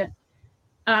absolutely brilliant.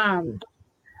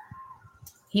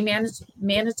 He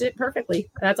managed it perfectly.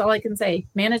 That's all I can say.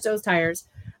 Manage those tires.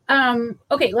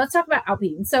 Okay, let's talk about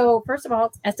Alpine. So first of all,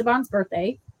 it's Esteban's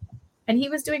birthday, and he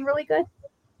was doing really good.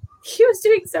 He was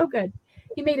doing so good.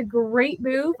 He made a great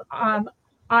move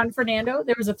on Fernando.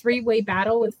 There was a 3-way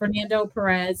battle with Fernando,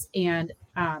 Perez, and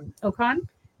Ocon,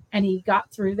 and he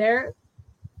got through there.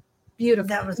 Beautiful.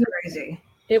 That was crazy.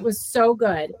 It was so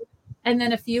good. And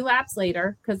then a few laps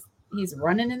later, because he's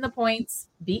running in the points,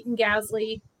 beating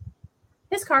Gasly,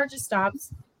 his car just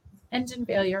stops. Engine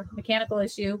failure, mechanical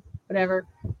issue, whatever,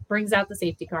 brings out the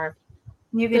safety car.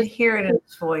 You can hear it in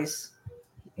his voice.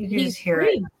 You can just hear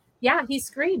it. Yeah, he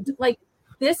screamed. Like,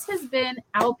 this has been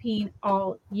Alpine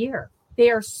all year.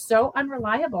 They are so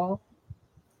unreliable.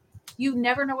 You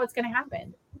never know what's going to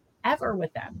happen, ever,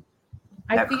 with them.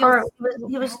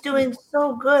 He was doing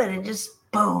so good, and just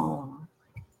boom.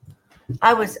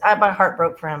 My heart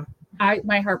broke for him.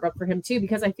 My heart broke for him too,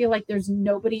 because I feel like there's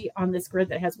nobody on this grid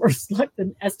that has worse luck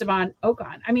than Esteban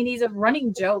Ocon. I mean, he's a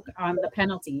running joke on the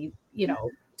penalty,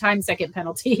 time second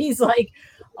penalties, like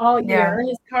all year. Yeah.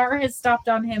 His car has stopped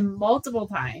on him multiple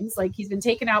times. Like, he's been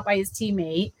taken out by his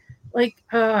teammate. Like,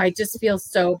 I just feel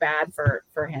so bad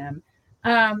for him.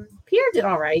 Pierre did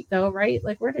all right though, right?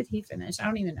 Like, where did he finish? I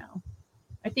don't even know.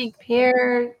 I think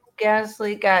Pierre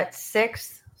Gasly got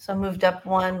 6th, so moved up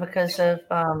 1 because of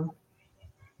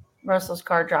Russell's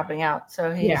car dropping out.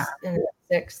 So he's in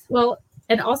 6th. Well,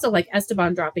 and also like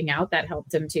Esteban dropping out, that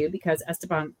helped him too, because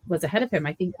Esteban was ahead of him,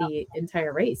 I think, the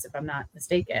entire race, if I'm not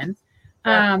mistaken.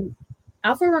 Yeah.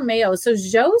 Alfa Romeo. So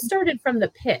Zhou started from the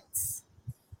pits.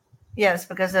 Yes,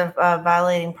 because of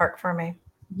violating park for me.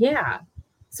 Yeah.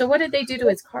 So what did they do to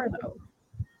his car though?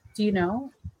 Do you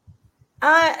know?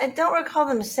 I don't recall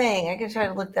them saying. I can try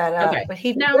to look that up. Okay. But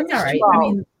it's all right. 12. I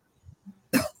mean,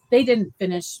 they didn't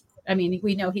finish. I mean,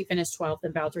 we know he finished 12th,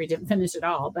 and Valtteri didn't finish at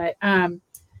all. But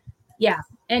yeah.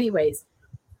 Anyways,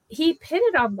 he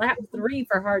pitted on lap 3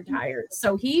 for hard tires,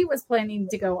 so he was planning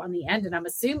to go on the end. And I'm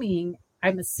assuming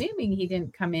he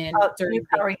didn't come in during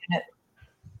power unit.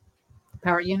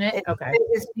 Power unit. Okay.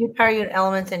 It's new power unit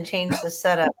elements and changed the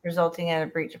setup, resulting in a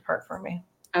breach of park for me.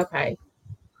 Okay.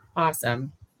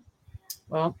 Awesome.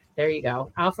 Well, there you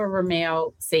go. Alfa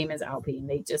Romeo, same as Alpine.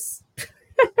 They just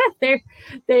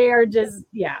they are just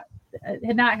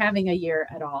not having a year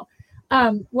at all.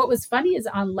 What was funny is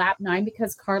on lap 9,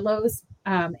 because Carlos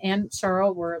and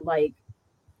Charles were like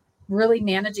really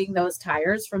managing those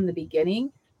tires from the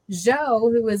beginning.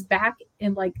 Zhou, who was back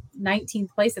in like 19th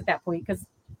place at that point, because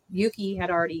Yuki had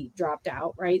already dropped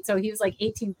out, right? So he was like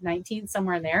 18th, 19th,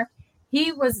 somewhere in there.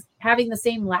 He was having the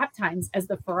same lap times as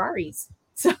the Ferraris.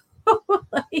 So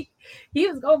like, he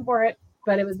was going for it,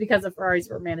 but it was because the Ferraris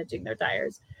were managing their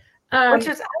tires. Which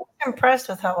is, I'm impressed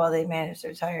with how well they managed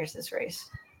their tires this race.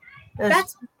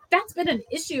 That's been an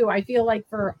issue, I feel like,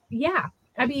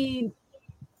 I mean,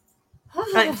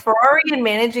 like Ferrari and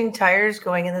managing tires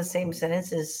going in the same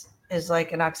sentence is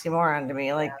like an oxymoron to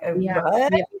me. Like,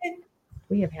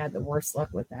 we have had the worst luck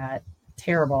with that.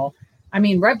 Terrible. I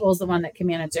mean, Red Bull's the one that can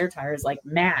manage their tires like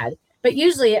mad, but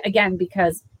usually, again,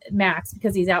 because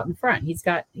he's out in front,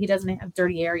 he doesn't have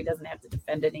dirty air, he doesn't have to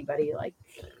defend anybody. Like,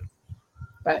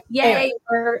 but yay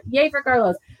for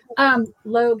Carlos.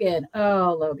 Logan.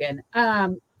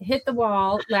 hit the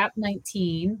wall, lap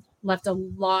 19, left a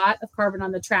lot of carbon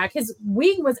on the track. His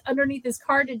wing was underneath his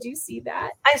car. Did you see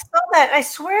that? I saw that. I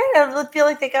swear I feel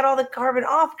like they got all the carbon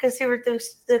off because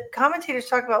the commentators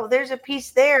talk about, well, there's a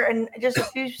piece there. And just a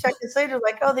few seconds later,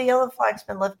 like, oh, the yellow flag's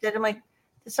been lifted. I'm like,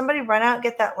 did somebody run out and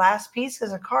get that last piece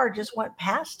because a car just went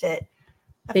past it?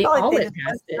 They all went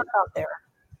past it out there.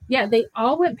 Yeah, they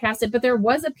all went past it, but there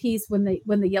was a piece when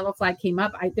the yellow flag came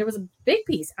up. There was a big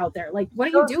piece out there. Like, what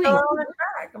are you doing? On the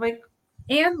track. I'm like,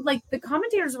 and like the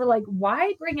commentators were like,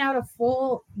 why bring out a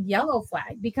full yellow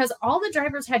flag? Because all the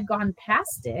drivers had gone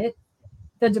past it,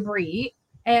 the debris.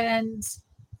 And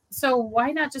so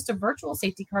why not just a virtual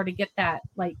safety car to get that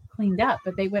like cleaned up?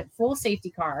 But they went full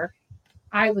safety car.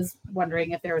 I was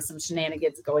wondering if there was some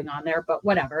shenanigans going on there, but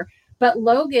whatever. But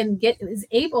Logan is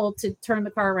able to turn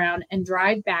the car around and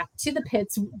drive back to the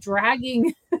pits,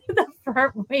 dragging the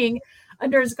front wing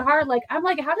under his car. Like, I'm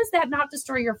like, how does that not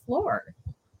destroy your floor?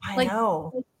 I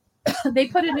know. They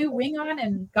put a new wing on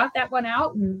and got that one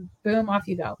out, and boom, off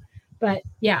you go. But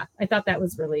yeah, I thought that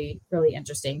was really, really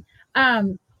interesting.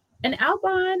 And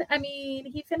Albon, I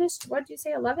mean, he finished, what did you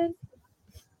say, 11th?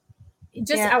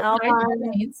 Just outside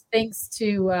the points, thanks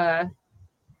to.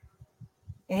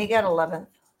 Yeah, he got 11th.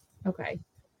 Okay.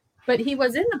 But he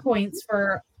was in the points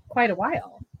for quite a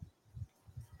while,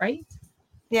 right?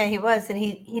 Yeah, he was. And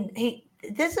he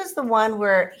this is the one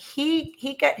where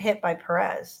he got hit by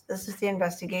Perez. This is the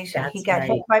investigation. He got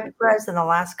hit by Perez in the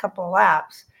last couple of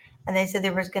laps. And they said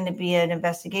there was going to be an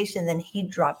investigation. Then he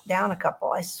dropped down a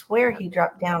couple. I swear he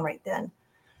dropped down right then.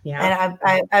 Yeah.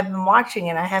 And I've been watching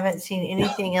it. I haven't seen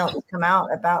anything else come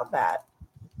out about that.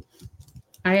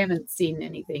 I haven't seen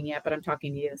anything yet, but I'm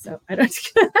talking to you, so I don't.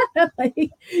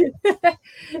 Like,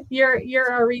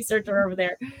 you're a researcher over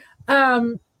there.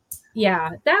 Yeah,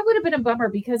 that would have been a bummer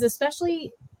because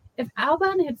especially if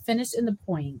Albon had finished in the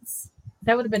points,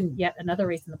 that would have been yet another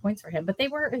race in the points for him. But they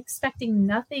were expecting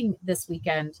nothing this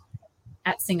weekend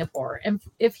at Singapore, and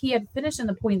if he had finished in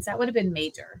the points, that would have been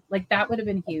major. Like that would have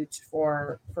been huge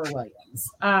for Williams.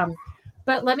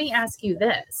 But let me ask you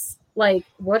this. Like,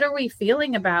 what are we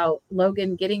feeling about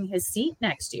Logan getting his seat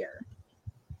next year?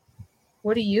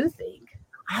 What do you think?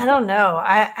 I don't know.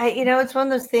 I it's one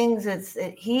of those things.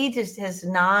 He just has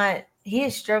not. He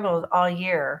has struggled all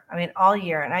year. I mean, all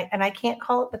year, and I can't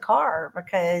call it the car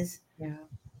because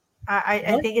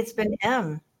I think it's been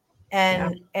him.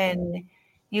 And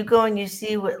you go and you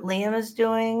see what Liam is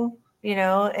doing,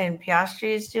 and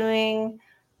Piastri is doing.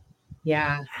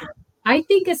 Yeah, I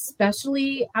think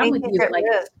especially I'm with you. Like.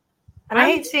 And I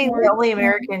hate seeing the only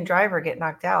American driver get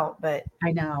knocked out, but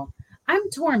I know. I'm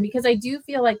torn because I do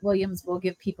feel like Williams will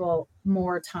give people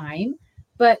more time.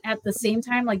 But at the same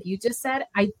time, like you just said,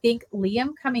 I think Liam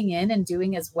coming in and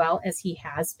doing as well as he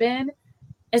has been,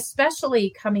 especially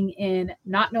coming in,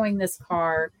 not knowing this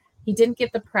car, he didn't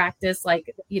get the practice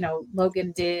like,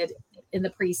 Logan did in the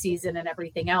preseason and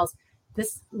everything else.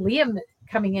 This Liam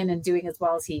coming in and doing as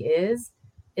well as he is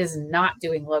not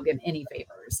doing Logan any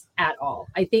favors at all.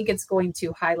 I think it's going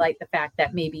to highlight the fact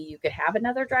that maybe you could have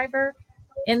another driver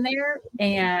in there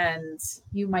and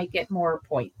you might get more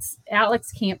points.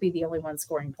 Alex can't be the only one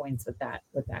scoring points with that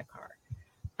car.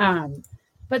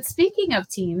 But speaking of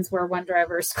teams where one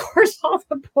driver scores all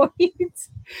the points,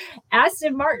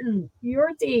 Aston Martin,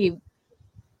 your team.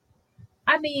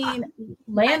 I mean,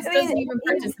 Lance doesn't even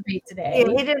participate today.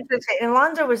 Yeah, he didn't participate. And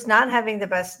Alonso was not having the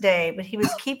best day, but he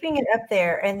was keeping it up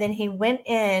there. And then he went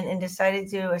in and decided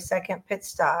to do a second pit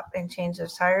stop and change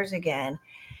those tires again.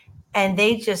 And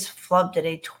they just flubbed it,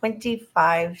 a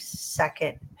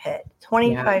 25-second pit,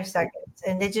 25 seconds.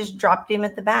 And they just dropped him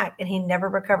at the back, and he never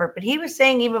recovered. But he was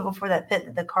saying even before that pit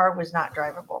that the car was not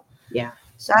drivable. Yeah.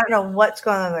 So I don't know what's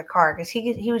going on in the car because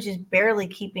he was just barely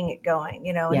keeping it going,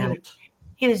 And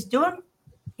he was doing –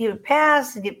 he would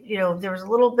pass, and there was a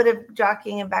little bit of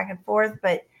jockeying and back and forth,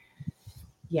 but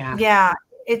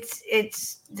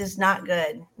it's just not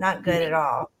good at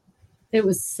all. It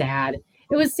was sad.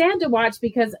 It was sad to watch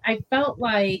because I felt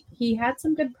like he had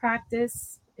some good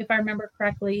practice, if I remember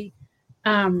correctly.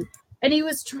 And he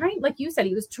was trying, like you said,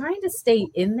 he was trying to stay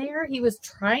in there. He was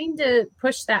trying to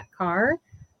push that car,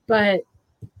 but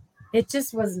it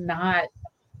just was not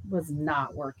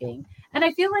working. And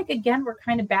I feel like, again, we're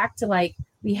kind of back to like,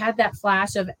 we had that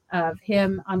flash of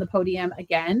him on the podium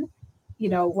again,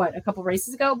 a couple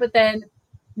races ago, but then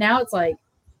now it's like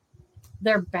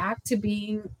they're back to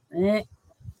being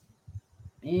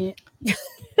Yeah.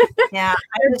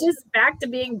 They're just back to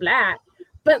being black.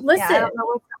 But listen, I don't know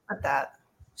what's up with that.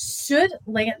 Should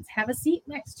Lance have a seat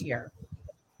next year?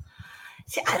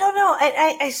 See, I don't know.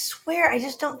 I swear, I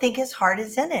just don't think his heart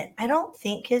is in it. I don't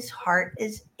think his heart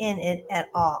is in it at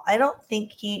all. I don't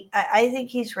think I think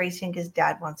he's racing because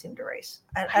dad wants him to race.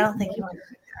 I don't think he wants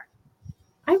to be there.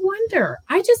 I wonder.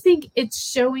 I just think it's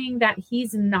showing that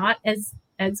he's not as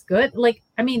good. Like,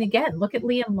 I mean, again, look at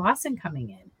Liam Lawson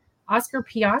coming in, Oscar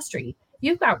Piastri.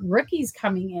 You've got rookies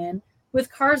coming in with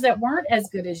cars that weren't as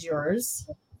good as yours,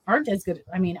 aren't as good.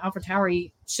 I mean,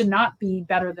 AlphaTauri should not be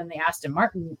better than the Aston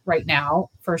Martin right now,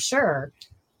 for sure.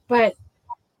 But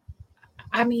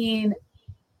I mean,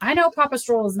 I know Papa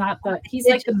Stroll is not he's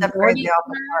like the majority.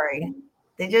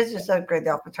 They just upgrade the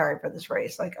AlphaTauri for this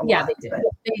race, like a lot. They did.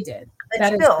 They did.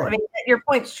 But still, I mean, your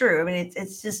point's true. I mean,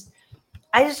 it's just,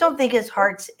 I just don't think his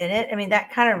heart's in it. I mean,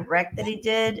 that kind of wreck that he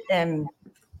did, and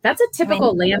that's a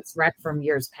typical Lance wreck from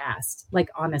years past. Like,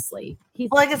 honestly,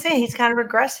 like I say, he's kind of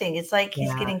regressing. It's like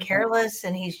he's getting careless,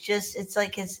 and it's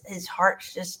like his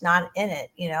heart's just not in it.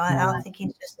 You know, I don't think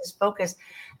he's just as focused.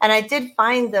 And I did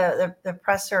find the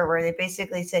presser where they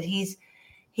basically said he's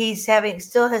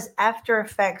still has after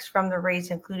effects from the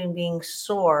race, including being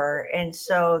sore. And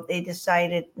so they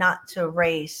decided not to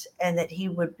race, and that he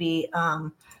would be,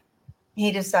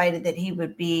 he decided that he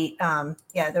would be,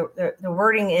 the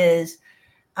wording is,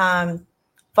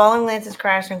 following Lance's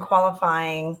crash in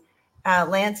qualifying,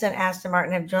 Lance and Aston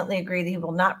Martin have jointly agreed that he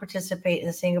will not participate in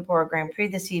the Singapore Grand Prix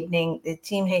this evening. The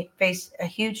team faced a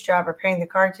huge job repairing the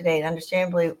car today, and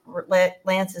understandably,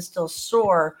 Lance is still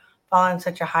sore following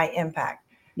such a high impact.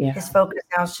 Yeah. His focus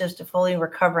now shifts to fully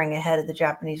recovering ahead of the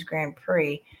Japanese Grand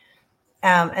Prix.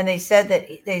 And they said that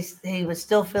he was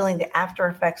still feeling the after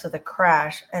effects of the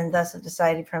crash, and thus have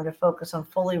decided for him to focus on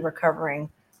fully recovering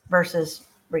versus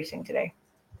racing today.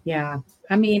 Yeah.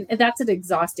 I mean, that's an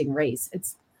exhausting race.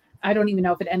 I don't even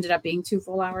know if it ended up being 2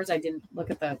 full hours. I didn't look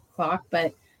at the clock,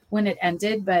 but when it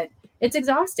ended, but it's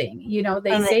exhausting. You know,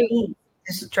 they say he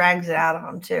just drags it out of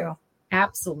him too.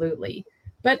 Absolutely.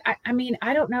 But I mean,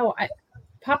 I don't know.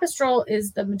 Papa Stroll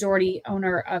is the majority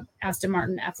owner of Aston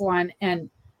Martin F1, and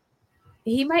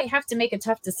he might have to make a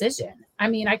tough decision. I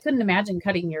mean, I couldn't imagine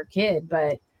cutting your kid,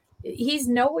 but he's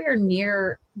nowhere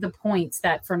near the points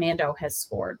that Fernando has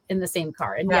scored in the same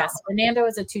car. And yes, Fernando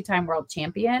is a 2-time world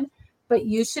champion, but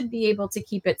you should be able to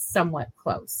keep it somewhat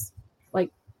close.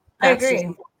 Like, I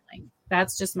agree.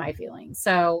 That's just my feeling.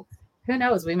 So who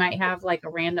knows? We might have like a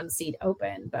random seat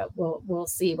open, but we'll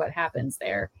see what happens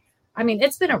there. I mean,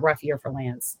 it's been a rough year for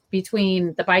Lance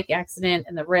between the bike accident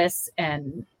and the risks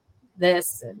and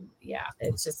this, and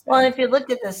it's just well. If you look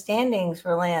at the standings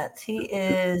for Lance,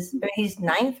 he's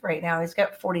 9th right now. He's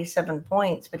got 47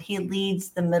 points, but he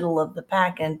leads the middle of the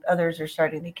pack, and others are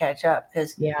starting to catch up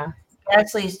because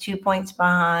Gasly's 2 points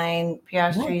behind,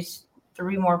 Piastri's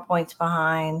 3 more points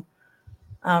behind.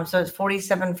 So it's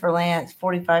 47 for Lance,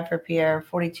 45 for Pierre,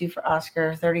 42 for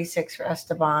Oscar, 36 for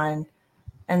Esteban,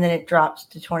 and then it drops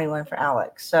to 21 for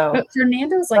Alex. So but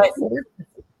Fernando's like fourth.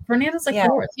 Fernando's like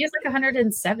fourth. He has like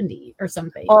 170 or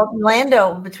something.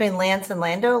 Well, between Lance and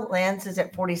Lando, Lance is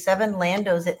at 47.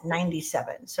 Lando's at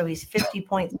 97. So he's 50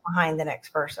 points behind the next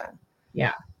person.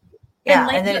 Yeah. Yeah.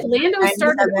 And Lando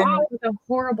started off with a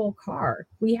horrible car.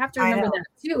 We have to remember that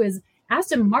too, is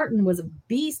Aston Martin was a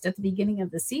beast at the beginning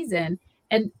of the season,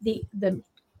 and the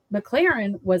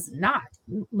McLaren was not.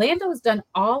 Lando's done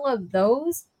all of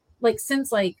those like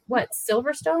since like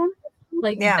Silverstone?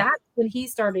 Like that's when he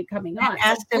started coming on.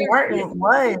 Aston Martin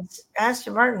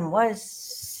was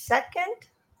second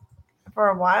for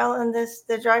a while in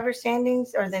the driver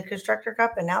standings or the constructor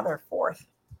cup, and now they're fourth.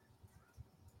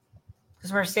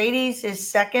 Because Mercedes is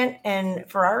second and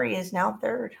Ferrari is now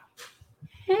third.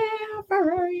 Yeah,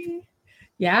 Ferrari.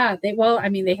 Yeah, they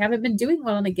haven't been doing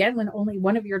well. And again, when only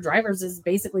one of your drivers is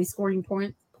basically scoring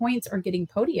points or getting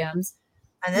podiums.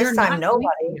 And this time, no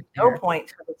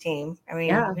points for the team. I mean,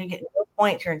 you get no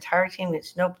points. Your entire team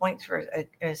gets no points for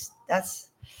that's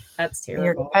terrible.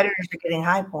 Your competitors are getting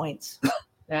high points.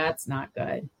 That's not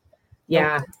good.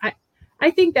 Yeah, I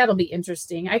think that'll be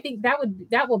interesting. I think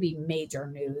that will be major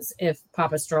news if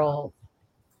Papa Stroll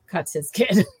cuts his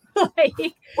kid.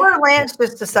 Or Lance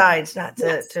just decides not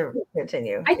to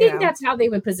continue. I think that's how they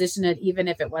would position it, even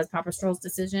if it was Papa Stroll's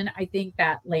decision. I think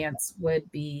that Lance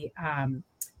would be.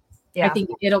 I think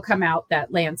it'll come out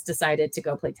that Lance decided to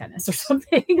go play tennis or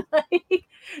something. Like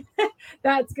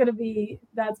that's gonna be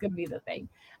the thing.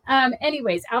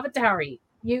 Anyways, AlphaTauri,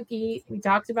 Yuki, we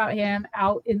talked about him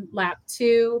out in lap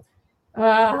 2.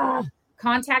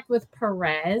 Contact with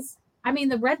Perez. I mean,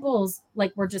 the Red Bulls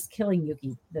were just killing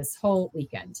Yuki this whole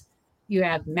weekend. You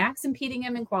have Max impeding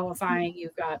him in qualifying.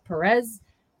 You've got Perez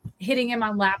hitting him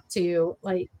on lap 2.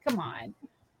 Like, come on.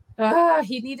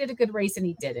 He needed a good race and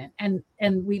he didn't.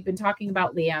 And we've been talking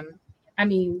about Liam. I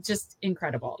mean, just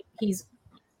incredible.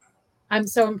 I'm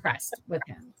so impressed with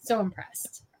him. So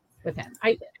impressed with him.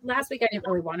 Last week I didn't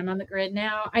really want him on the grid.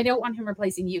 Now I don't want him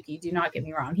replacing Yuki. Do not get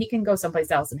me wrong. He can go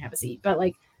someplace else and have a seat. But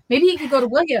like maybe he could go to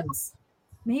Williams.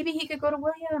 Go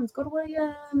to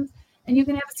Williams, and you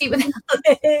can have a seat with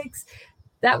Alex.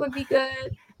 That would be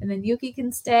good. And then Yuki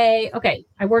can stay. Okay,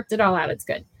 I worked it all out. It's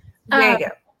good. There you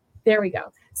go. There we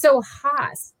go. So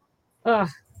Haas,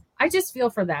 I just feel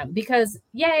for them because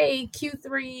yay,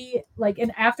 Q3, like,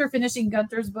 and after finishing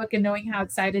Gunther's book and knowing how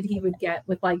excited he would get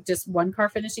with like just one car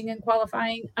finishing and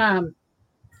qualifying,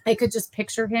 I could just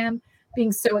picture him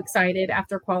being so excited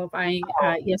after qualifying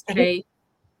yesterday.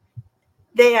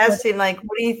 They asked him, like,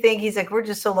 what do you think? He's like, we're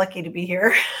just so lucky to be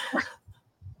here.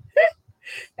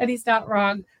 And he's not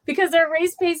wrong because their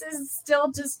race pace is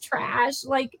still just trash.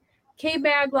 Like,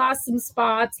 K-Mag lost some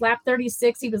spots. Lap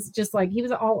 36, he was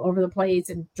all over the place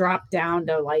and dropped down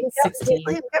to like 16.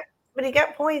 But he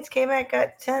got points. K-Mag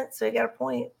got 10th, so he got a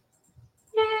point.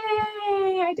 Yay!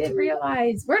 I didn't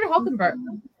realize. Where did Hulkenberg?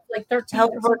 Like 13th.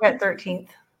 Hulkenberg got 13th.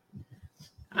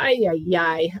 Ay. All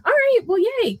right. Well,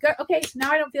 yay. Good. Okay.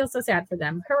 Now I don't feel so sad for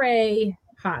them. Hooray,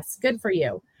 Haas. Good for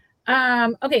you.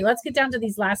 Okay, let's get down to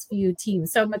these last few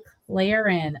teams. So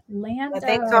McLaren, Lando.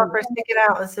 Thanks all for sticking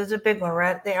out. This is a big one. We're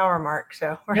at the hour mark,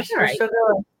 so we're still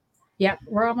going. Yep,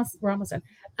 we're almost done.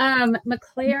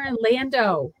 McLaren,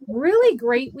 Lando, really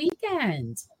great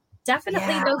weekend.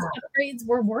 Definitely those upgrades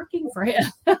were working for him.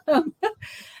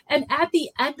 And at the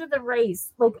end of the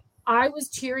race, like I was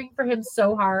cheering for him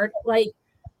so hard. Like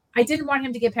I didn't want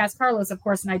him to get past Carlos, of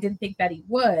course, and I didn't think that he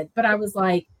would, but I was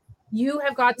like, you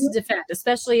have got to defend,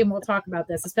 especially, and we'll talk about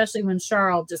this, especially when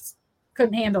Charles just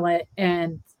couldn't handle it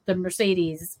and the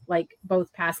Mercedes like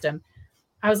both passed him.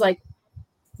 I was like,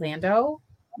 Lando,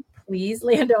 please,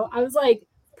 Lando. I was like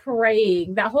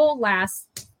praying. That whole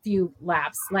last few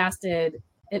laps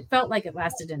it felt like it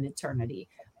lasted an eternity.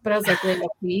 But I was like, Lando,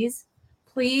 please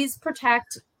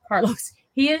protect Carlos.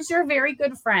 He is your very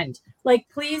good friend. Like,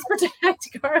 please protect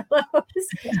Carlos.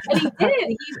 And he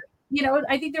did.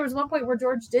 I think there was one point where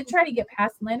George did try to get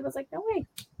past and Lando was like,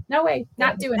 no way,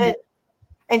 not doing it.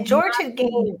 And George had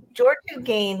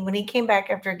gained when he came back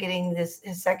after getting his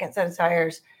second set of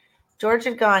tires. George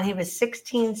had gone, he was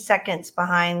 16 seconds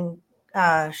behind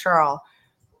Charles.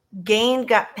 Gain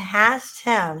got past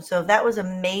him, so that was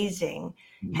amazing.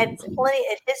 Had plenty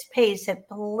at his pace, had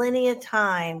plenty of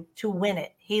time to win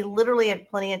it. He literally had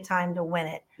plenty of time to win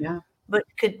it. Yeah. But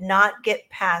could not get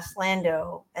past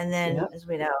Lando, and then, as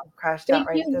we know, crashed out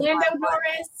right at the Lando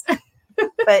Norris.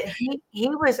 But he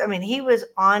was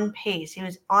on pace. He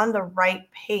was on the right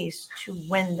pace to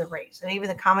win the race, and even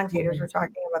the commentators were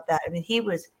talking about that. I mean, he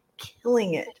was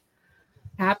killing it.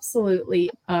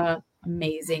 Absolutely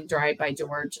amazing drive by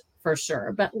George for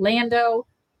sure. But Lando,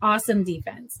 awesome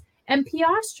defense, and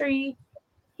Piastri,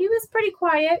 he was pretty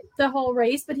quiet the whole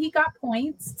race, but he got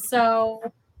points,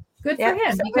 so. Good for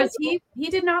him because he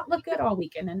did not look good all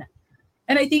weekend.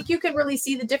 And I think you could really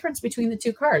see the difference between the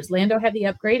two cars. Lando had the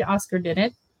upgrade. Oscar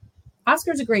didn't.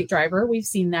 Oscar's a great driver. We've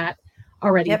seen that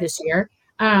already this year.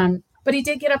 But he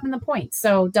did get up in the points.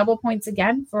 So double points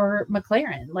again for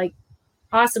McLaren. Like,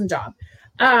 awesome job.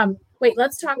 Wait,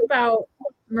 let's talk about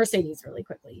Mercedes really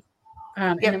quickly.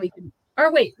 And then we can,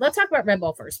 let's talk about Red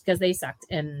Bull first because they sucked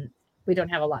and we don't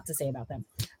have a lot to say about them.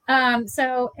 They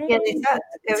sucked.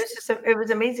 It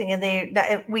was amazing,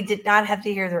 and we did not have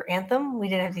to hear their anthem. We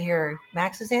didn't have to hear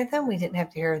Max's anthem. We didn't have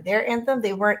to hear their anthem.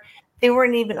 They weren't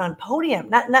even on podium.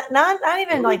 Not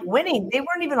even like winning. They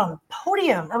weren't even on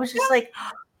podium. I was just like,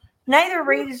 neither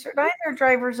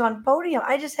drivers on podium.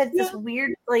 I just had this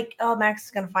weird like, oh, Max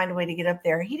is going to find a way to get up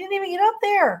there. He didn't even get up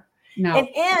there. No. And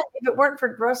if it weren't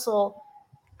for Russell,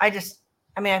 I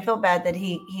feel bad that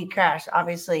he crashed,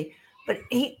 obviously. But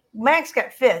Max got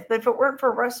 5th. But if it weren't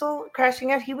for Russell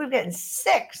crashing out, he would have gotten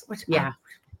 6th, which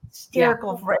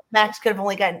hysterical. Yeah. Max could have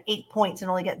only gotten 8 points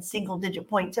and only gotten single-digit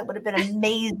points. That would have been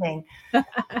amazing.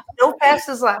 No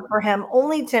fastest lap for him.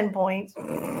 Only 10 points.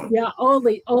 Yeah,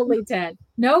 only 10.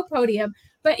 No podium.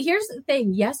 But here's the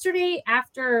thing. Yesterday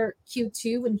after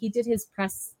Q2, when he did his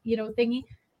press, thingy,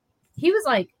 he was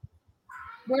like,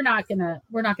 we're not gonna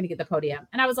get the podium.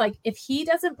 And I was like, if he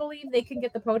doesn't believe they can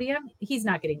get the podium,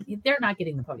 they're not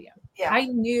getting the podium. Yeah. I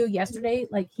knew yesterday,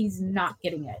 like, he's not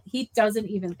getting it. He doesn't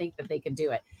even think that they can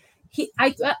do it.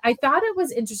 I thought it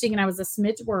was interesting, and I was a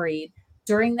smidge worried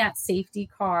during that safety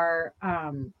car.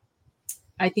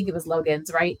 I think it was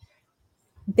Logan's, right?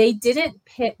 They didn't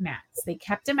pit Max. They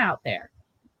kept him out there.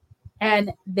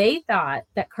 And they thought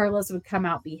that Carlos would come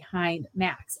out behind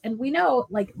Max. And we know,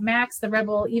 like, Max, the Red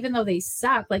Bull, even though they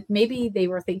suck, like, maybe they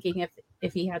were thinking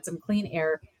if he had some clean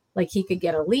air, like, he could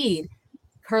get a lead.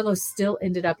 Carlos still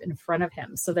ended up in front of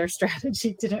him. So their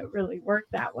strategy didn't really work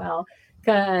that well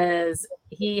because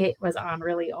he was on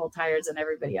really old tires and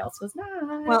everybody else was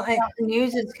not. Well,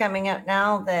 news is coming out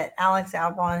now that Alex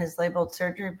Albon has labeled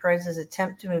Sergio Perez's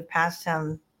attempt to move past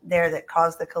him there that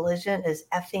caused the collision as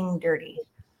effing dirty.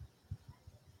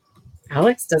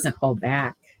 Alex doesn't hold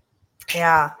back.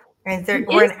 Yeah. And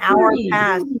we're an hour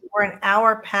past. We're an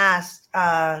hour past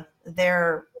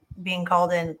their being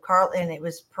called in. And it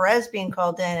was Perez being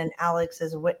called in and Alex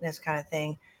as a witness kind of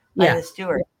thing by the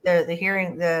steward. The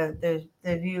hearing, the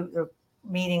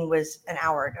meeting was an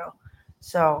hour ago.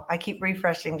 So I keep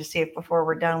refreshing to see if before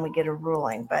we're done we get a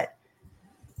ruling. But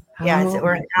yeah,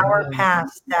 we're an hour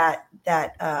past that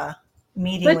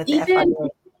meeting with the FIA.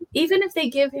 Even if they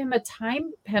give him a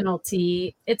time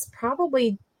penalty, it's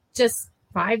probably just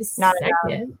 5 seconds.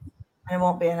 Enough. It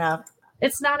won't be enough.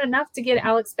 It's not enough to get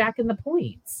Alex back in the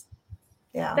points.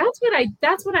 Yeah.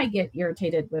 That's what I get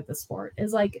irritated with the sport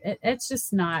is like, it's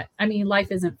just not, I mean,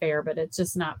 life isn't fair, but it's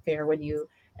just not fair when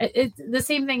it's the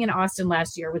same thing in Austin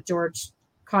last year with George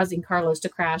causing Carlos to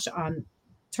crash on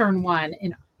turn 1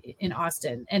 in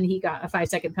Austin. And he got a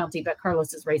 5-second penalty, but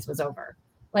Carlos's race was over.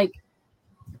 Like,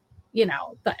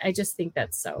 but I just think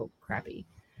that's so crappy.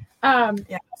 So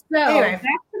anyway, back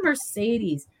to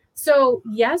Mercedes. So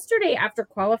yesterday after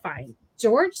qualifying,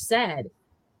 George said,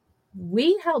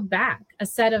 we held back a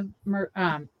set of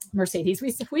Mercedes.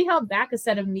 We held back a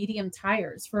set of medium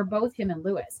tires for both him and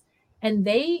Lewis. And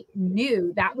they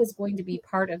knew that was going to be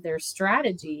part of their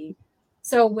strategy.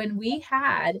 So when we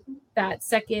had that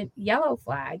second yellow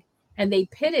flag and they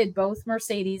pitted both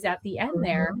Mercedes at the end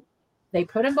there, they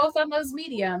put them both on those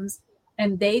mediums,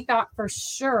 and they thought for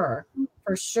sure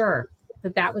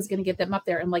that was going to get them up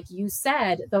there. And like you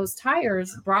said, those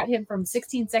tires brought him from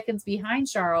 16 seconds behind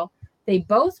Charles. They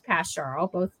both passed Charles,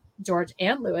 both George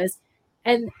and Lewis.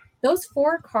 And those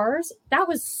 4 cars, that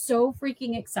was so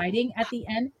freaking exciting at the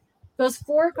end. Those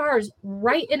 4 cars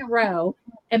right in a row,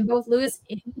 and both Lewis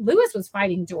was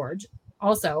fighting George,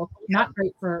 also not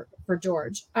great for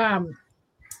George.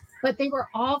 But they were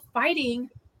all fighting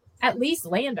at least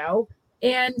Lando,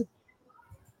 and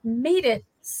made it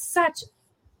such,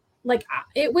 like,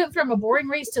 it went from a boring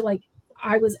race to like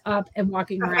I was up and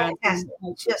walking around.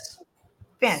 Just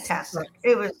fantastic.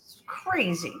 It was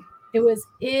crazy. It was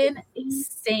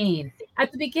insane.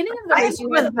 At the beginning of the race,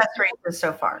 one of the best races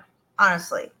so far,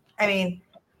 honestly. I mean,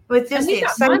 with just the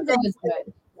excitement, was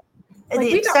good. And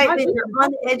the excitement, you're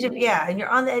on the edge of and you're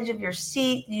on the edge of your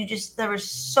seat. There was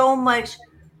so much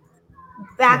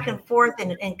back and forth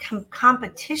and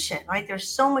competition, right? There's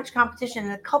so much competition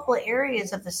in a couple of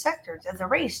areas of the sectors of the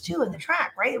race too, in the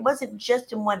track, right? It wasn't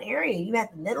just in one area. You had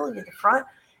the middle, you had the front.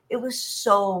 It was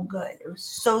so good. It was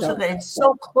so good. It's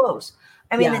so close.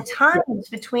 I mean, the times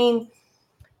between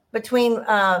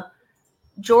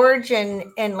George and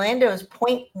Lando is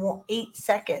 0.8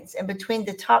 seconds, and between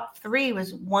the top 3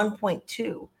 was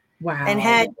 1.2. Wow. And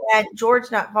had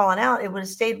George not fallen out, it would have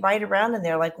stayed right around in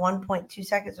there, like 1.2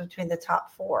 seconds between the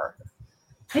top 4.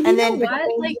 And then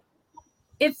like,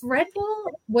 if Red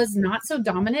Bull was not so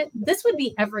dominant, this would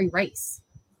be every race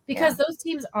because those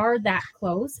teams are that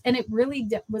close. And it really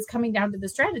was coming down to the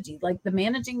strategy, like the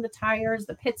managing the tires,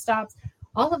 the pit stops,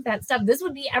 all of that stuff. This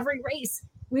would be every race.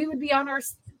 We would be on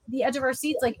the edge of our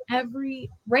seats like every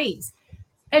race.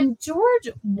 And George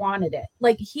wanted it.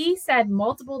 Like he said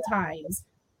multiple times,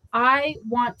 I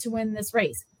want to win this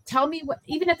race. Tell me what,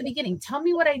 even at the beginning, tell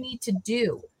me what I need to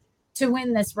do to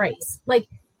win this race. Like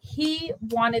he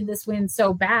wanted this win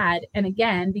so bad. And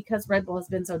again, because Red Bull has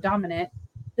been so dominant,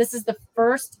 this is the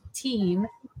first team,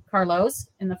 Carlos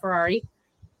in the Ferrari,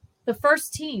 the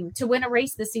first team to win a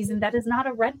race this season that is not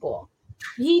a Red Bull.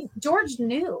 George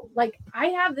knew, like, I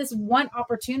have this one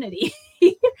opportunity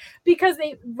because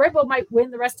Red Bull might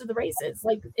win the rest of the races.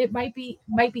 Like it might be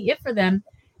it for them.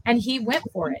 And he went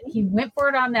for it. He went for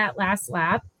it on that last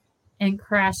lap and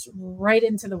crashed right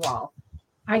into the wall.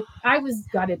 I was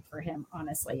gutted for him,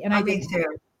 honestly. And I did too.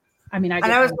 I mean, I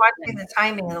was watching the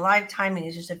timing, and the live timing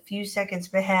is just a few seconds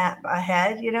ahead,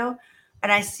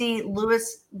 and I see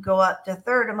Lewis go up to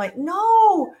 3rd. I'm like,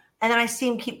 no. And then I see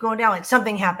him keep going down, like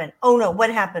something happened. Oh no,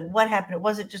 what happened? What happened? It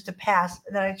wasn't just a pass.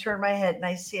 And then I turn my head and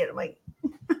I see it. I'm like,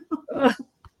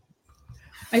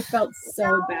 I felt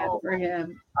so bad for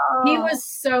him. He was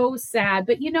so sad.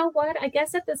 But you know what? I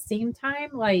guess at the same time,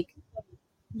 like,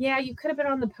 yeah, you could have been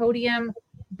on the podium,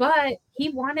 but he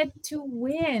wanted to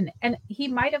win. And he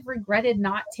might have regretted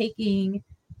not taking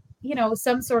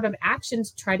some sort of action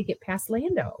to try to get past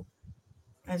Lando.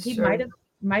 That's He true.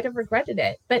 might have regretted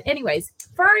it. But anyways,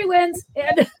 Ferrari wins,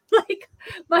 and like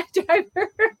my driver's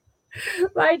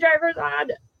on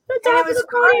the And top it of was the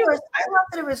podium. Carlos. I love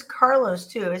that it was Carlos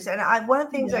too. One of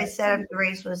the things I said after the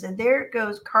race was, and there it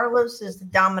goes. Carlos is the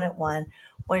dominant one,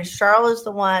 when Charles is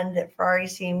the one that Ferrari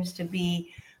seems to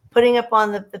be putting up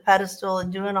on the pedestal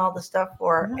and doing all the stuff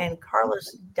for. Mhm. And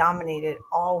Carlos dominated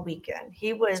all weekend.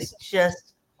 He was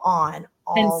just on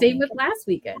all. And same weekend. with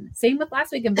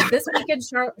last weekend. But this weekend,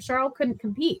 Charles couldn't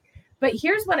compete. But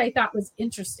here's what I thought was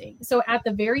interesting. So at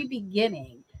the very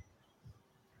beginning,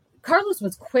 Carlos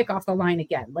was quick off the line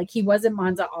again. Like he was in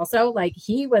Monza also. Like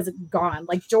he was gone.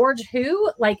 Like George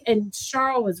who? Like, and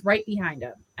Charles was right behind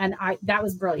him. And that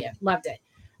was brilliant. Loved it.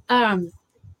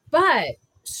 But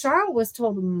Charles was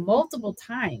told multiple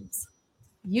times,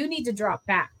 you need to drop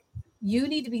back. You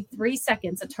need to be 3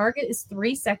 seconds. A target is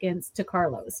 3 seconds to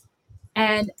Carlos.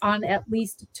 And on at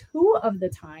least 2 of the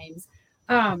times,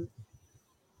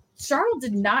 Charles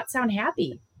did not sound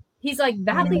happy. He's like,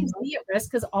 that leaves me at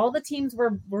risk, because all the teams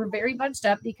were very bunched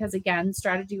up because, again,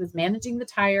 strategy was managing the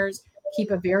tires, keep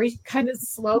a very kind of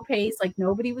slow pace, like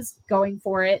nobody was going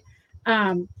for it.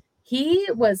 He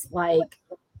was like,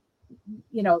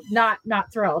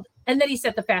 not thrilled. And then he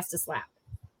set the fastest lap.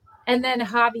 And then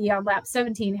Javi on lap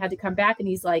 17 had to come back, and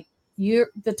he's like,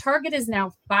 the target is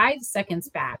now 5 seconds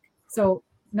back. So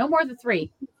no more than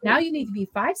 3. Now you need to be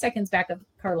 5 seconds back of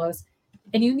Carlos,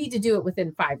 and you need to do it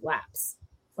within 5 laps.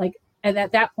 Like, and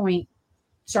at that point,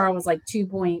 Charles was like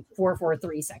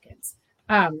 2.443 seconds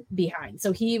behind.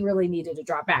 So he really needed to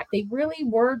drop back. They really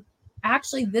were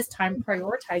actually this time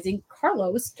prioritizing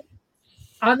Carlos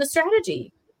on the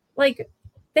strategy. Like,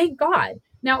 thank God.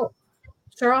 Now,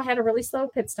 Charles had a really slow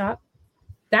pit stop.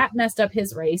 That messed up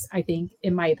his race, I think,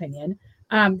 in my opinion.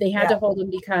 They had to hold him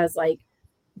because, like,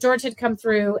 George had come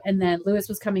through and then Lewis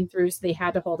was coming through, so they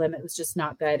had to hold him. It was just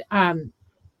not good.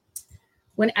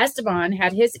 When Esteban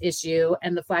had his issue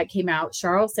and the flag came out,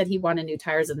 Charles said he wanted new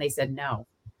tires and they said no,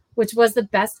 which was the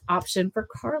best option for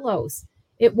Carlos.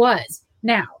 It was.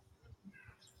 Now,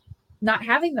 not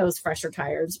having those fresher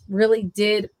tires really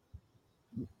did,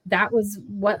 that was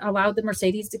what allowed the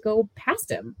Mercedes to go past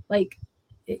him. Like,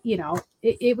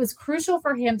 it was crucial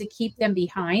for him to keep them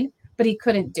behind, but he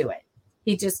couldn't do it.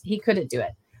 He couldn't do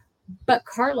it. But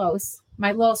Carlos,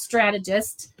 my little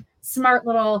strategist, smart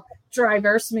little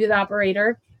driver, smooth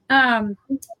operator,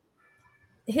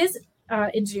 his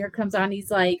engineer comes on. He's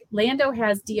like, Lando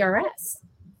has DRS.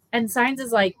 And Sainz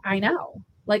is like, I know.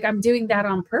 Like, I'm doing that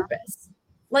on purpose.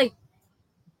 Like,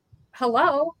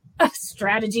 hello,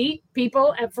 strategy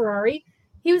people at Ferrari.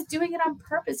 He was doing it on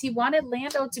purpose. He wanted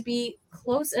Lando to be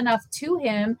close enough to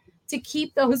him to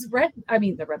keep those the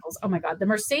Red Bulls, oh my God, the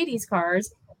Mercedes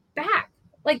cars back.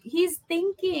 Like, he's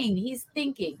thinking.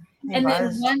 And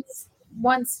then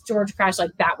once George crashed,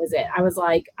 like, that was it. I was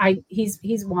like,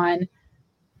 he's won.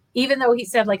 Even though he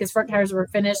said, like, his front tires were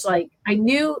finished, like, I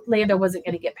knew Lando wasn't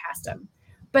going to get past him.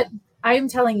 But I am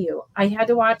telling you, I had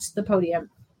to watch the podium.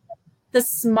 The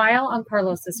smile on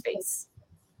Carlos's face,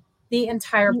 the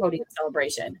entire podium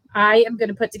celebration. I am going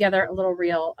to put together a little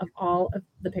reel of all of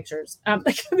the pictures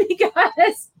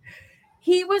because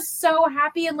he was so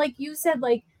happy. And like you said,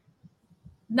 like,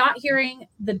 not hearing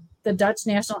the Dutch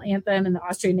national anthem and the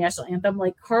Austrian national anthem,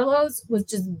 like, Carlos was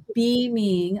just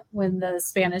beaming when the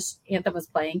Spanish anthem was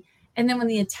playing. And then when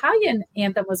the Italian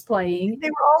anthem was playing, they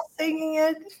were all singing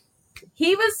it.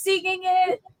 He was singing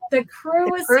it. The crew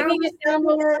was singing it down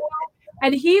below.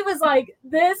 And he was like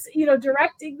this,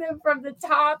 directing them from the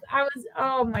top.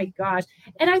 Oh my gosh.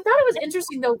 And I thought it was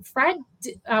interesting, though. Fred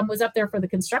was up there for the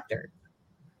constructor.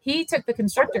 He took the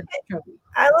constructor trophy.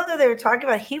 I love that they were talking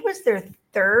about he was their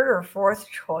 3rd or 4th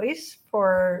choice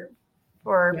for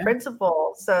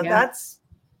principal. So that's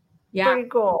pretty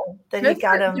cool that he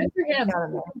got him. Good for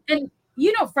him. And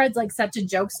Fred's like such a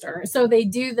jokester. So they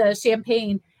do the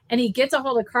champagne and he gets a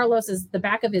hold of the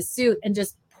back of his suit and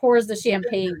just pours the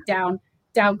champagne down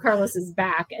Carlos's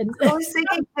back. And I was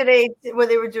thinking today when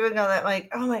they were doing all that,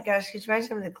 like, oh my gosh, could you imagine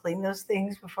having to clean those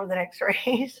things before the next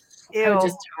race? Ew. I would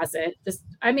just toss it.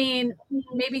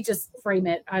 Maybe just frame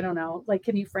it. I don't know. Like,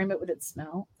 can you frame it? Would it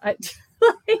smell?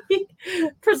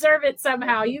 Preserve it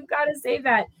somehow. You've got to save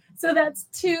that. So that's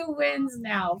 2 wins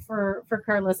now for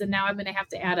Carlos. And now I'm going to have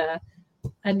to add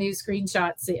a new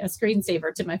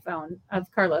screensaver to my phone of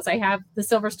Carlos. I have the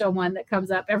Silverstone one that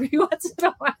comes up every once in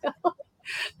a while.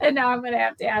 And now I'm going to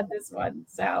have to add this one.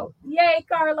 So yay,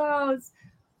 Carlos.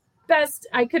 Best.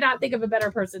 I could not think of a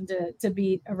better person to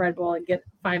beat a Red Bull and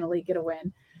finally get a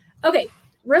win. Okay,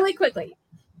 really quickly,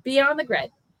 beyond the grid.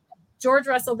 George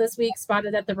Russell this week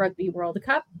spotted at the Rugby World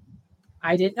Cup.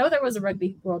 I didn't know there was a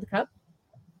Rugby World Cup.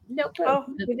 No clue. Oh,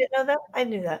 you didn't know that? I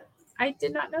knew that. I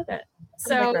did not know that.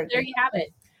 So there you have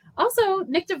it. Also,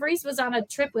 Nick DeVries was on a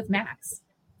trip with Max.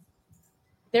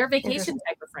 They're vacation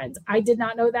type of friends. I did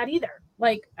not know that either.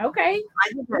 Like, okay. I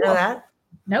didn't know that.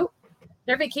 Nope.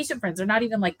 They're vacation friends. They're not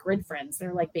even like grid friends.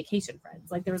 They're like vacation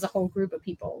friends. Like there was a whole group of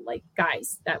people, like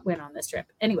guys that went on this trip.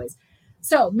 Anyways,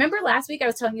 so remember last week I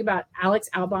was telling you about Alex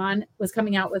Albon was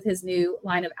coming out with his new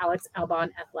line of Alex Albon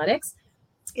Athletics.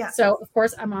 Yeah. So of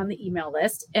course I'm on the email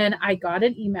list and I got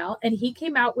an email and he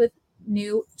came out with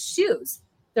new shoes.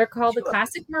 They're called the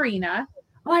Classic Marina.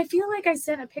 Oh, I feel like I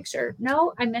sent a picture.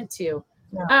 No, I meant to.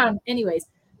 No. Anyways,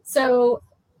 so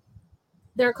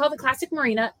they're called the Classic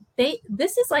Marina.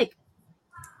 This is like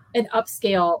an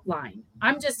upscale line.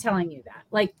 I'm just telling you that.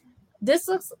 Like this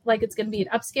looks like it's going to be an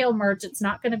upscale merch. It's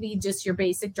not going to be just your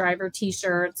basic driver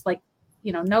t-shirts. Like,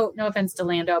 you know, no offense to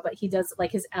Lando, but he does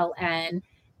like his LN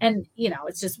and you know,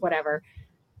 it's just whatever.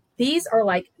 These are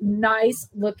like nice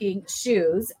looking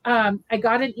shoes. I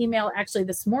got an email actually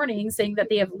this morning saying that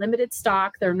they have limited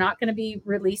stock. They're not going to be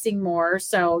releasing more.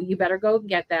 So you better go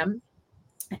get them.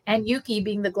 And Yuki,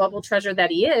 being the global treasure that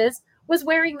he is, was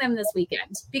wearing them this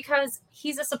weekend because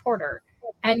he's a supporter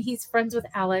and he's friends with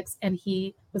Alex and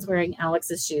he was wearing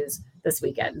Alex's shoes this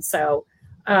weekend. So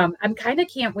I'm kind of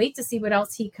can't wait to see what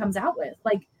else he comes out with.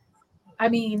 Like, I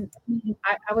mean,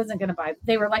 I wasn't going to buy,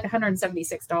 they were like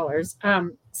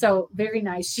 $176. So very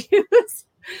nice shoes,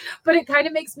 but it kind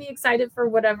of makes me excited for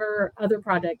whatever other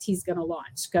product he's going to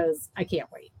launch because I can't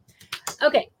wait.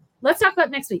 Okay, let's talk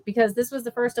about next week because this was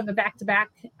the first of a back-to-back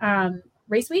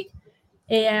race week.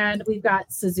 And we've got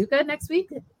Suzuka next week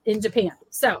in Japan.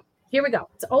 So here we go.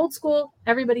 It's old school.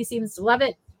 Everybody seems to love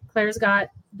it. Claire's got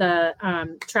the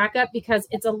track up because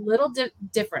it's a little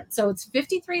different. So it's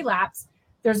 53 laps.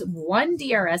 There's one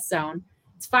DRS zone.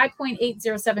 It's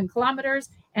 5.807 kilometers,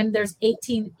 and there's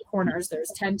 18 corners.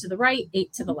 There's 10 to the right,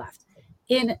 8 to the left.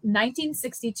 In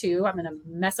 1962, I'm going to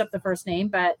mess up the first name,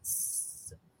 but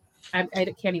I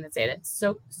can't even say it.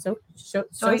 Soichiro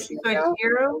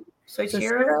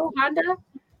Honda.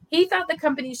 He thought the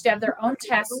company should have their own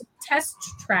test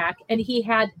track, and he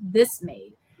had this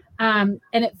made. And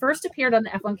it first appeared on the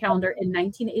F1 calendar in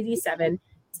 1987.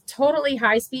 Totally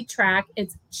high-speed track.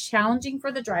 It's challenging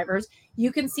for the drivers.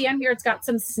 You can see on here it's got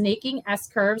some snaking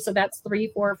S-curves. So that's 3,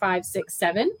 4, 5, 6,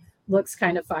 7. Looks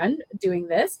kind of fun doing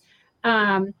this.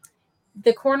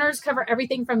 The corners cover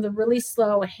everything from the really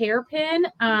slow hairpin,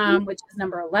 which is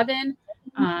number 11,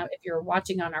 if you're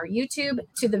watching on our YouTube,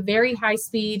 to the very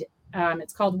high-speed.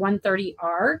 It's called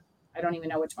 130R. I don't even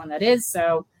know which one that is.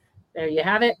 So there you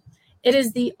have it. It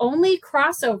is the only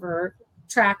crossover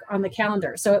track on the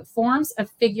calendar. So it forms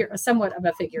somewhat of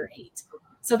a figure 8.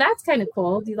 So that's kind of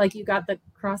cool. You got the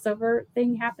crossover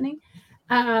thing happening.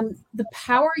 The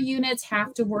power units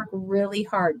have to work really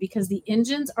hard because the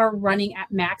engines are running at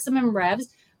maximum revs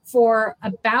for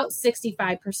about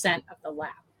 65% of the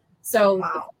lap. So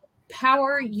the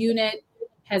power unit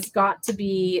has got to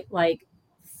be like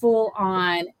full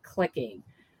on clicking.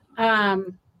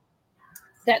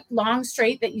 That long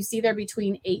straight that you see there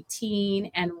between 18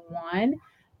 and 1,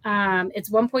 it's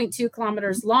 1.2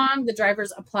 kilometers long. The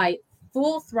drivers apply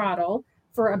full throttle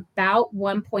for about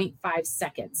 1.5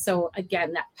 seconds. So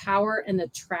again, that power and the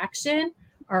traction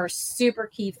are super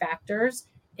key factors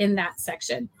in that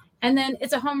section. And then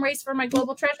it's a home race for my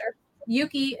global treasure.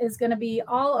 Yuki is going to be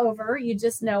all over. You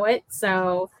just know it.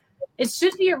 So it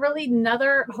should be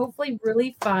hopefully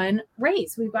really fun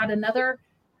race. We've got another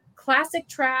classic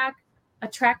track, a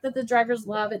track that the drivers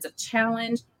love. It's a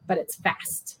challenge, but it's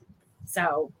fast.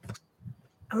 So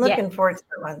I'm looking forward to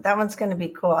that one. That one's going to be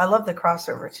cool. I love the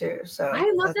crossover too. So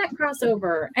I love that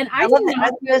crossover. And I did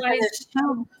not realize there's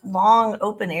two long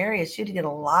open areas too to get a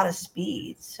lot of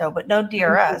speed. So, but no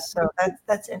DRS. So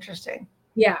that's interesting.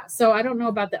 Yeah. So I don't know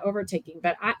about the overtaking,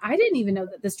 but I didn't even know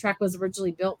that this track was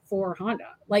originally built for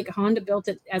Honda. Like Honda built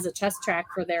it as a test track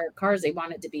for their cars. They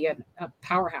wanted to be a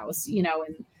powerhouse,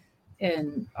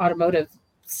 in automotive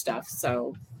stuff.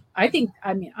 So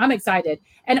I'm excited.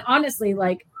 And honestly,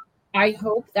 I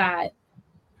hope that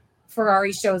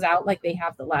Ferrari shows out like they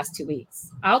have the last 2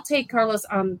 weeks. I'll take Carlos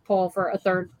on pole for a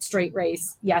third straight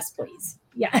race. Yes, please.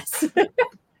 Yes.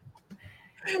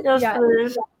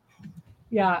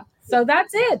 Yeah. So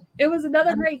that's it. It was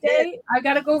another great day. I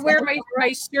got to go wear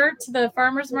my shirt to the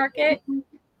farmer's market,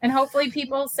 and hopefully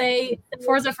people say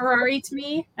Forza Ferrari to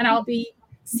me, and I'll be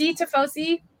 "Si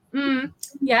tifosi."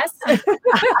 Yes.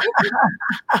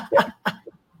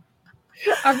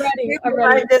 I'm ready.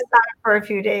 I did that for a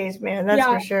few days, man. That's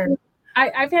for sure.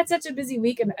 I've had such a busy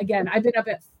week, and again, I've been up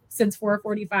at since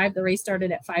 4:45, the race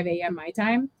started at 5 a.m. my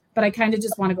time, but I kind of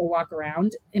just want to go walk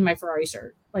around in my Ferrari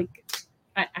shirt. Like,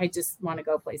 I just want to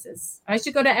go places. I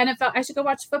should go to NFL. I should go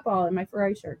watch football in my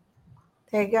Ferrari shirt.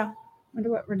 There you go. Wonder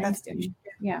what Renee's doing.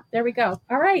 Yeah, there we go.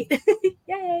 All right.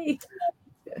 Yay.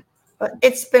 But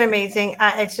it's been amazing.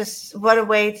 It's just what a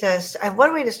way to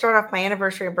start off my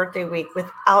anniversary and birthday week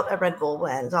without a Red Bull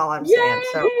win is all I'm saying.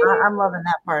 So I'm loving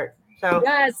that part. So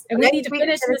yes, and we need to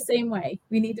finish the same way.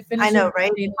 We need to finish. I know,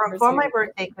 right? For my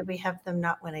birthday, could we have them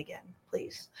not win again,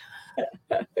 please?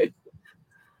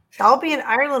 So I'll be in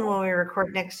Ireland when we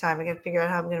record next time. I got to figure out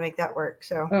how I'm going to make that work.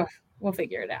 So we'll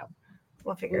figure it out.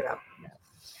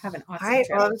 Have an awesome. All right.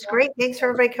 Well, it was great. Thanks for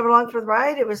everybody coming along for the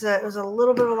ride. It was a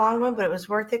little bit of a long one, but it was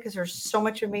worth it because there's so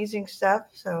much amazing stuff.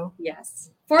 So yes,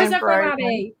 Forza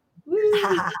Ferrari.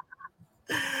 All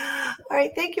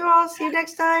right. Thank you all. See you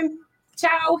next time.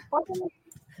 Ciao.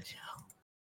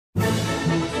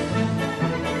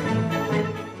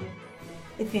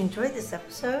 If you enjoyed this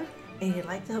episode and you'd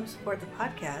like to help support the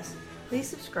podcast, please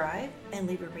subscribe and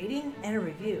leave a rating and a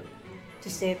review. To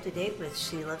stay up to date with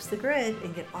She Loves the Grid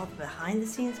and get all the behind the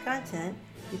scenes content,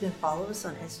 you can follow us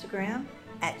on Instagram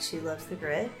at She Loves the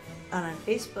Grid and on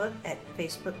Facebook at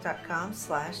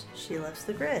facebook.com/She Loves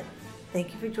the Grid.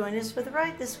 Thank you for joining us for the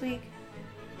ride this week.